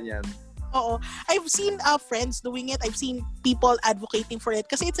cup, ganyan. Oo. I've seen friends doing it. I've seen people advocating for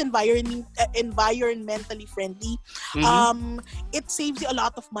it kasi it's environmentally friendly. It saves you a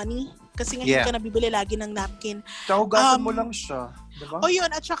lot of money kasi nga hindi ka nabibili lagi ng napkin. Hugasan mo lang siya. Diba?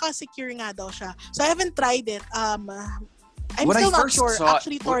 Yun. At saka secure nga daw siya. So I haven't tried it. I'm still not sure.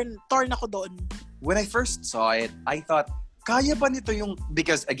 Actually, torn ako doon. When I first saw it, I thought, kaya ba nito yung,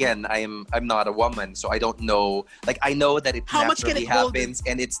 because again, I'm not a woman, so I don't know, like I know that it how naturally happens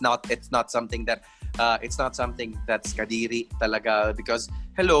and it's not something that that's kadiri talaga, because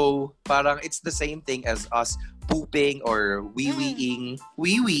hello, parang it's the same thing as us pooping or wee-weeing or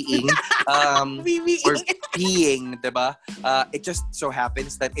peeing, diba? It just so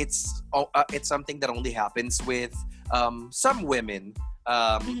happens that it's something that only happens with some women,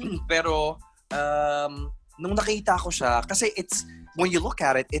 pero nung nakita ko siya, kasi when you look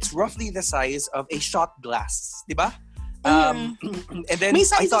at it, it's roughly the size of a shot glass, di ba? And then may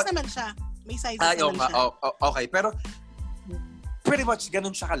sizes naman siya. Okay, pero pretty much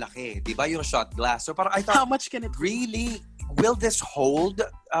ganun siya kalaki, di ba? Yung shot glass. So parang I thought, how much can it really, will this hold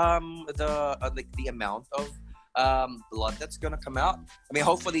the amount of blood that's gonna come out? I mean,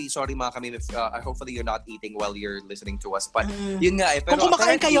 hopefully, sorry mga kami, hopefully you're not eating while you're listening to us, but yun nga eh. Pero kung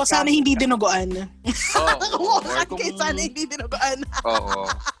kumakain kayo, sana hindi dinuguan. Kung kumakain kayo, sana hindi dinuguan. Oo.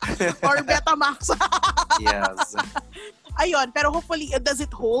 Or Betamax. Yes. Ayun, pero hopefully, does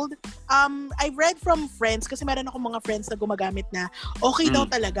it hold? I've read from friends, kasi meron akong mga friends na gumagamit na, okay daw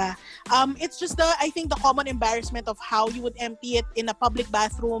talaga. It's just I think the common embarrassment of how you would empty it in a public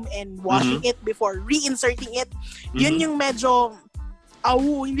bathroom and washing it before reinserting it. Yun yung medyo,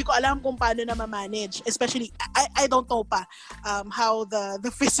 hindi ko alam kung paano na ma-manage. Especially, I don't know pa how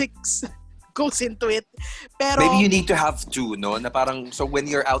the physics goes into it. Pero maybe you need to have two, no? Na parang, so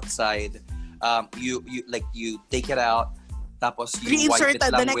when you're outside, you take it out, tapos you wipe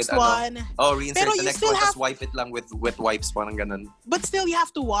it lang with reinsert the next one, tapos wipe it lang with wipes, parang ganun. But still, you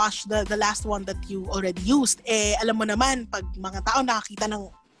have to wash the last one that you already used. Alam mo naman, pag mga tao nakakita ng,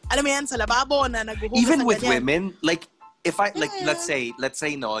 alam mo yan, sa lababo na naghuhugas ng even with ganyan. women, like, if I, like, let's say,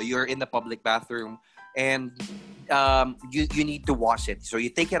 no, you're in the public bathroom, and you need to wash it. So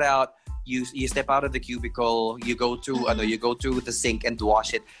you take it out, you step out of the cubicle, you go to the sink and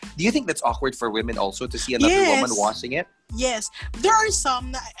wash it. Do you think that's awkward for women also to see another woman washing it? Yes. There are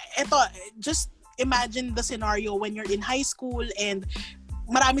some just imagine the scenario when you're in high school and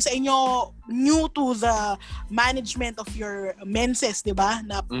marami sa inyo new to the management of your menses, di ba?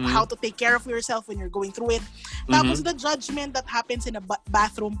 Na how to take care of yourself when you're going through it. Tapos the judgment that happens in a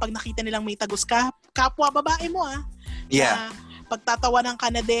bathroom pag nakita nilang may tagus ka, kapwa babae mo Yeah. Pagtatawanan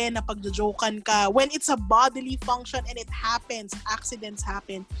ka na din, na pagjojokan ka. When it's a bodily function and it happens, accidents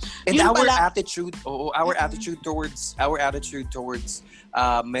happen. And our attitude towards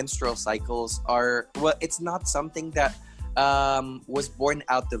menstrual cycles are, well, it's not something that was born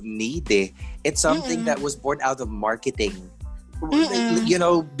out of need. It's something that was born out of marketing. You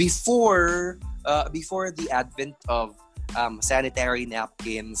know, before the advent of sanitary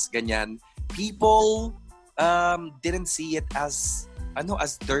napkins, ganyan, people didn't see it as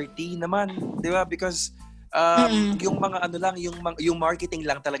dirty naman, di ba? Because yung mga yung marketing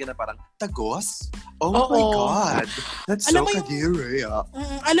lang talaga na parang tagos. Oh my God, that's so kadiri.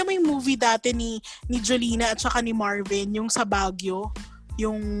 Alam mo yung movie dati ni Jolina at saka ni Marvin, yung sa Baguio,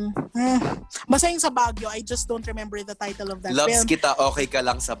 yung basta yung sa Baguio, I just don't remember the title of that film. Loves Kita, Okay Ka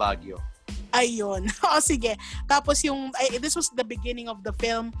Lang sa Baguio. Ayun. Sige. Tapos this was the beginning of the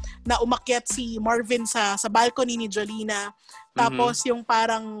film na umakyat si Marvin sa balcony ni Jolina. Tapos yung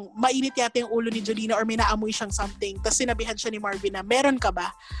parang mainit yata yung ulo ni Jolina or may naamoy siyang something. Tapos sinabihan siya ni Marvin na, meron ka ba?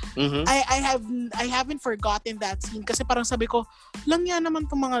 I haven't forgotten that scene kasi parang sabi ko, lang yan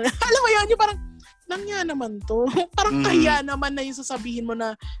naman itong mga, alam mo yun, yung parang, lang yan naman to. Parang kaya naman na yung sasabihin mo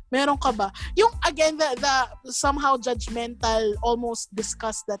na meron ka ba? Yung again, the somehow judgmental, almost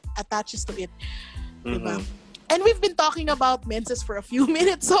disgust that attaches to it. Diba? And we've been talking about menses for a few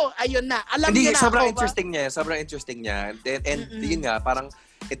minutes. So, ayun na. Alam niyo na sobrang ako sobrang interesting niya. And yun nga, parang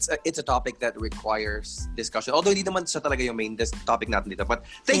it's a topic that requires discussion. Although hindi naman siya talaga yung main topic natin dito. But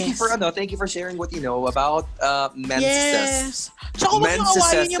thank you for sharing what you know about menses. Yes. Tsaka huwag niyo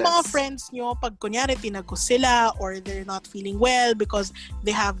awayin yung mga friends niyo pag kunyari tinagos sila or they're not feeling well because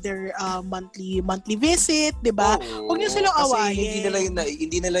they have their monthly visit, 'di ba? Huwag niyo silang awayin. Kasi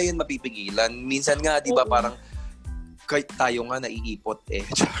hindi nila yun mapipigilan. Minsan nga 'di ba parang tayo nga naiipot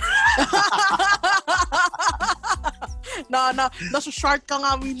Nasa short ka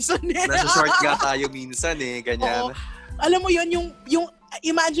nga minsan eh. Nasa short nga tayo minsan eh, ganyan. Oo. Alam mo yun, yung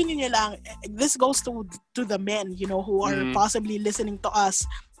imagine niyo lang, this goes to the men, you know, who are possibly listening to us.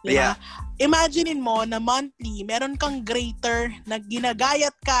 Diba? Yeah. Imaginein mo na monthly, meron kang grater na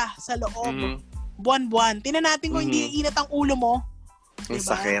ginagayat ka sa loob. Buwan-buwan. Tingnan natin kung hindi init ang ulo mo. Ang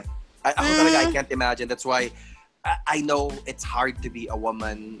diba? sakit. Ako talaga, I can't imagine. That's why I know it's hard to be a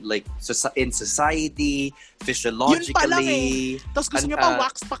woman like in society, physiologically. Yun pa lang eh. Tapos gusto nyo pa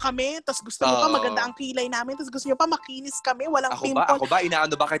wax pa kami. Tapos gusto nyo pa maganda ang kilay namin. Tapos gusto nyo pa makinis kami. Walang pimple. Ako ba?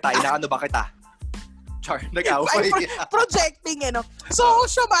 Inaano ba kita? Char, nag-away. Projecting, no? So,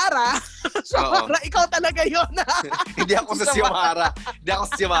 Xiomara, ikaw talaga yun. Hindi ako sa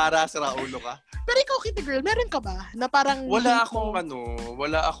Xiomara. Sira ulo ka. Pero ikaw, Kitty Girl, meron ka ba? Na parang... Wala ako.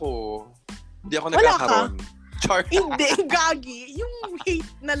 Hindi ako nagkakaroon. Char. Hindi, gagi. Yung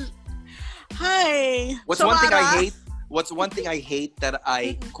hate na... Hi, What's one thing I hate that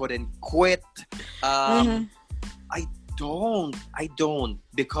I couldn't quit? I don't.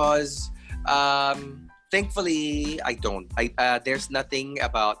 Because... thankfully, I don't. There's nothing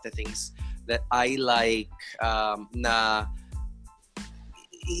about the things that I like na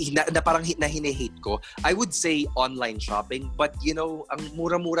parang hine-hate ko. I would say online shopping, but you know, ang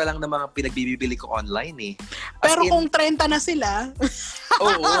mura-mura lang ng mga pinagbibili ko online eh. Pero kung 30 na sila.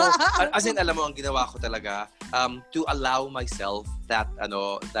 Oo. As in, alam mo, ang ginawa ko talaga, to allow myself that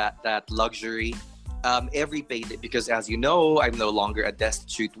luxury, every payday, because as you know, I'm no longer a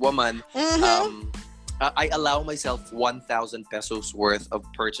destitute woman. I allow myself 1,000 pesos worth of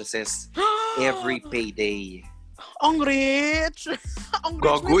purchases every payday. Ang rich! Ang rich.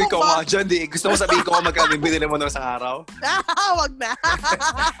 Gago, ikaw nga dyan, di. Gusto mo sabihin ko kung magkano binili mo ng isang araw? Wag na.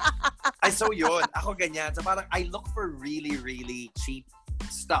 So yun, ako ganyan. So parang I look for really, really cheap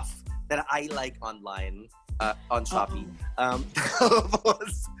stuff that I like online, on Shopee.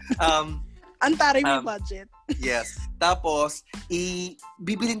 Tapos, Antaray mo budget. Yes. Tapos,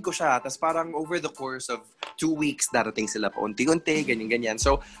 bibilin ko siya. Tapos parang over the course of 2 weeks, darating sila pa unti-unti, ganyan-ganyan.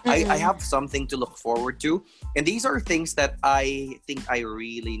 So, I have something to look forward to. And these are things that I think I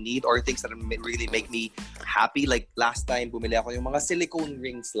really need or things that really make me happy. Like last time, bumili ako yung mga silicone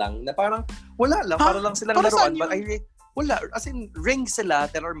rings lang na parang wala lang. Para lang silang laruan. But wala. As in, rings sila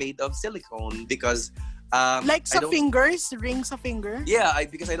that are made of silicone because... like sa fingers? Rings sa finger? Yeah,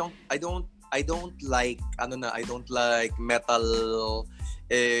 because I don't like metal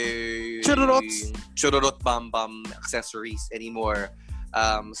chururot bam accessories anymore.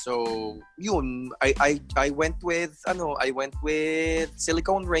 So yun, I went with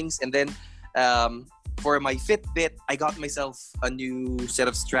silicone rings, and then for my Fitbit, I got myself a new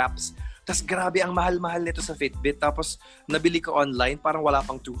set of straps. Tas grabe ang mahal-mahal nito sa Fitbit. Tapos nabili ko online, parang wala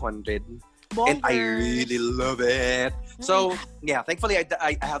pang 200. And I really love it. So, yeah, thankfully,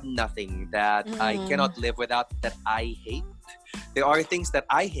 I have nothing that I cannot live without, that I hate. There are things that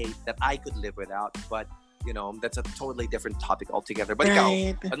I hate that I could live without, but, you know, that's a totally different topic altogether. But ikaw,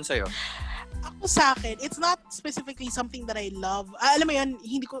 ano sa'yo? Ako sa akin, it's not specifically something that I love. Alam mo yun,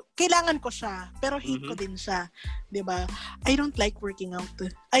 kailangan ko siya, pero hate ko din siya. Diba? I don't like working out.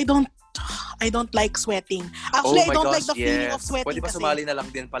 I don't like sweating. Actually, I don't like the feeling of sweating. Pwede ba sumali na lang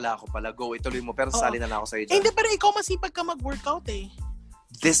din pala ako pala? Go, ituloy mo. Pero sali na lang ako sa'yo dyan. Hindi, pero ikaw masipag ka mag-workout eh.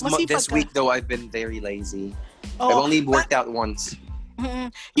 This week though, I've been very lazy. I've only worked out once.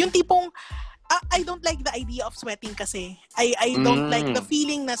 Yung tipong, I don't like the idea of sweating kasi. I don't like the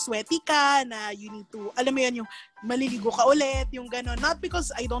feeling na sweaty ka, na you need to, alam mo yan, yung maliligo ka ulit, yung gano'n. Not because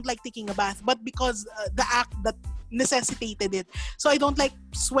I don't like taking a bath, but because the act that necessitated it. So I don't like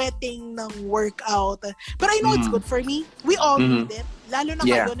sweating ng workout. But I know it's good for me. We all need it. Lalo na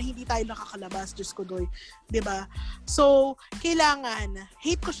ngayon na hindi tayo nakakalabas. Diyos ko doy. Diba? So, kailangan.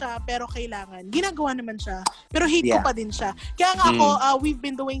 Hate ko siya, pero kailangan. Ginagawa naman siya. Pero hate ko pa din siya. Kaya nga ako, we've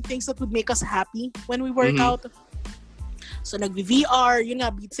been doing things that would make us happy when we work out. So, nag-VR, yun nga,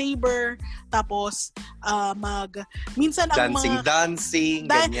 Beat Saber, tapos, minsan ang dancing,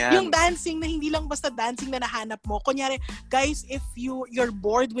 ganyan. Yung dancing na hindi lang basta dancing na nahanap mo. Kunyari, guys, if you're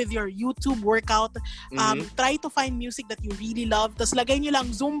bored with your YouTube workout, try to find music that you really love, tapos lagay nyo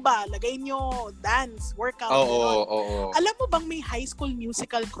lang Zumba, lagay nyo dance, workout. Alam mo bang may High School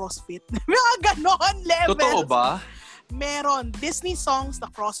Musical CrossFit? Mga ganon level. Totoo ba? Meron. Disney songs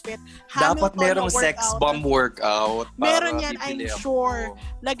na CrossFit. Dapat merong sex bomb workout. Meron yan, I'm sure.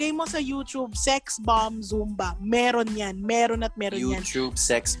 Lagay mo sa YouTube, sex bomb Zumba. Meron yan. Meron yan. YouTube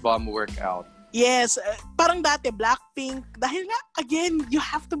sex bomb workout. Yes. parang dati Blackpink, dahil nga again you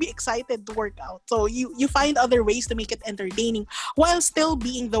have to be excited to work out, so you find other ways to make it entertaining while still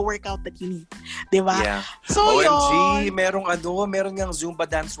being the workout that you need, diba? Yeah. So OMG, merong yung Zumba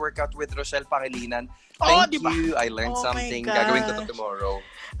dance workout with Rochelle Pangilinan. Thank diba? you. I learned something. Gagawin ko to tomorrow.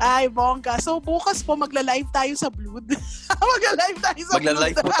 Ay, bongga. So, bukas po magla-live tayo sa Blood.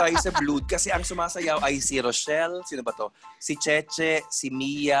 Magla-live po tayo sa Blood kasi ang sumasayaw ay si Rochelle, sino ba to? Si Cheche, si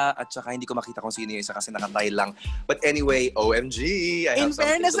Mia, at saka hindi ko makita kung sino yung isa kasi nakatay lang. But anyway, OMG, I have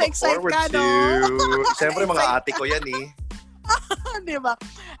something to look forward to. Siyempre, mga ate ko yan eh. Diba?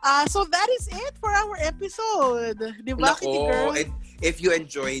 So that is it for our episode. Diba, Kitty Girl? If you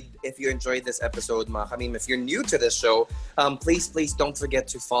enjoyed this episode, mga kamim, if you're new to this show, please don't forget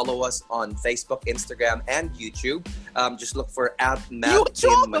to follow us on Facebook, Instagram, and YouTube. Just look for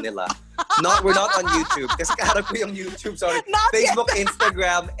 @MadInManila. We're not on YouTube. Kasi kaharap ko yung YouTube, sorry. Facebook,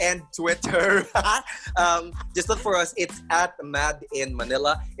 Instagram, and Twitter. Just look for us. It's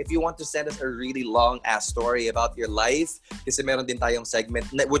 @MadInManila. If you want to send us a really long-ass story about your life, kasi meron din tayong segment,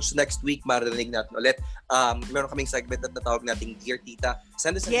 which next week marinig natin ulit. Meron kaming segment na natawag nating Dear Tita.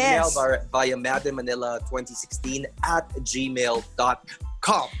 Send us an email via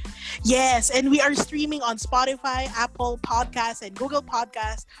madinmanila2016@gmail.com. Yes, and we are streaming on Spotify, Apple Podcasts, and Google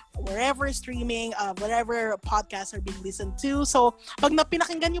Podcasts, wherever streaming, wherever podcasts are being listened to. So, pag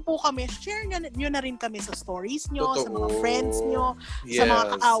pinakinggan nyo po kami, share nyo na rin kami sa stories nyo, sa mga friends nyo, sa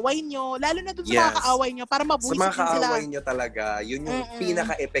mga kaaway nyo, lalo na dun sa mga kaaway nyo, para mabuhisit din sila. Sa mga kaaway nyo talaga, yun yung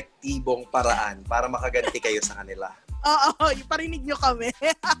pinaka-epektibong paraan para makaganti kayo sa kanila. Oo, parinig nyo kami.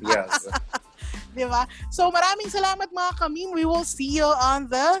 Yes. Diba? So, maraming salamat mga kamim. We will see you on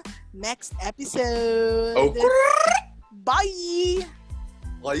the next episode. Okay. Bye!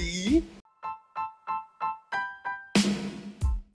 Bye!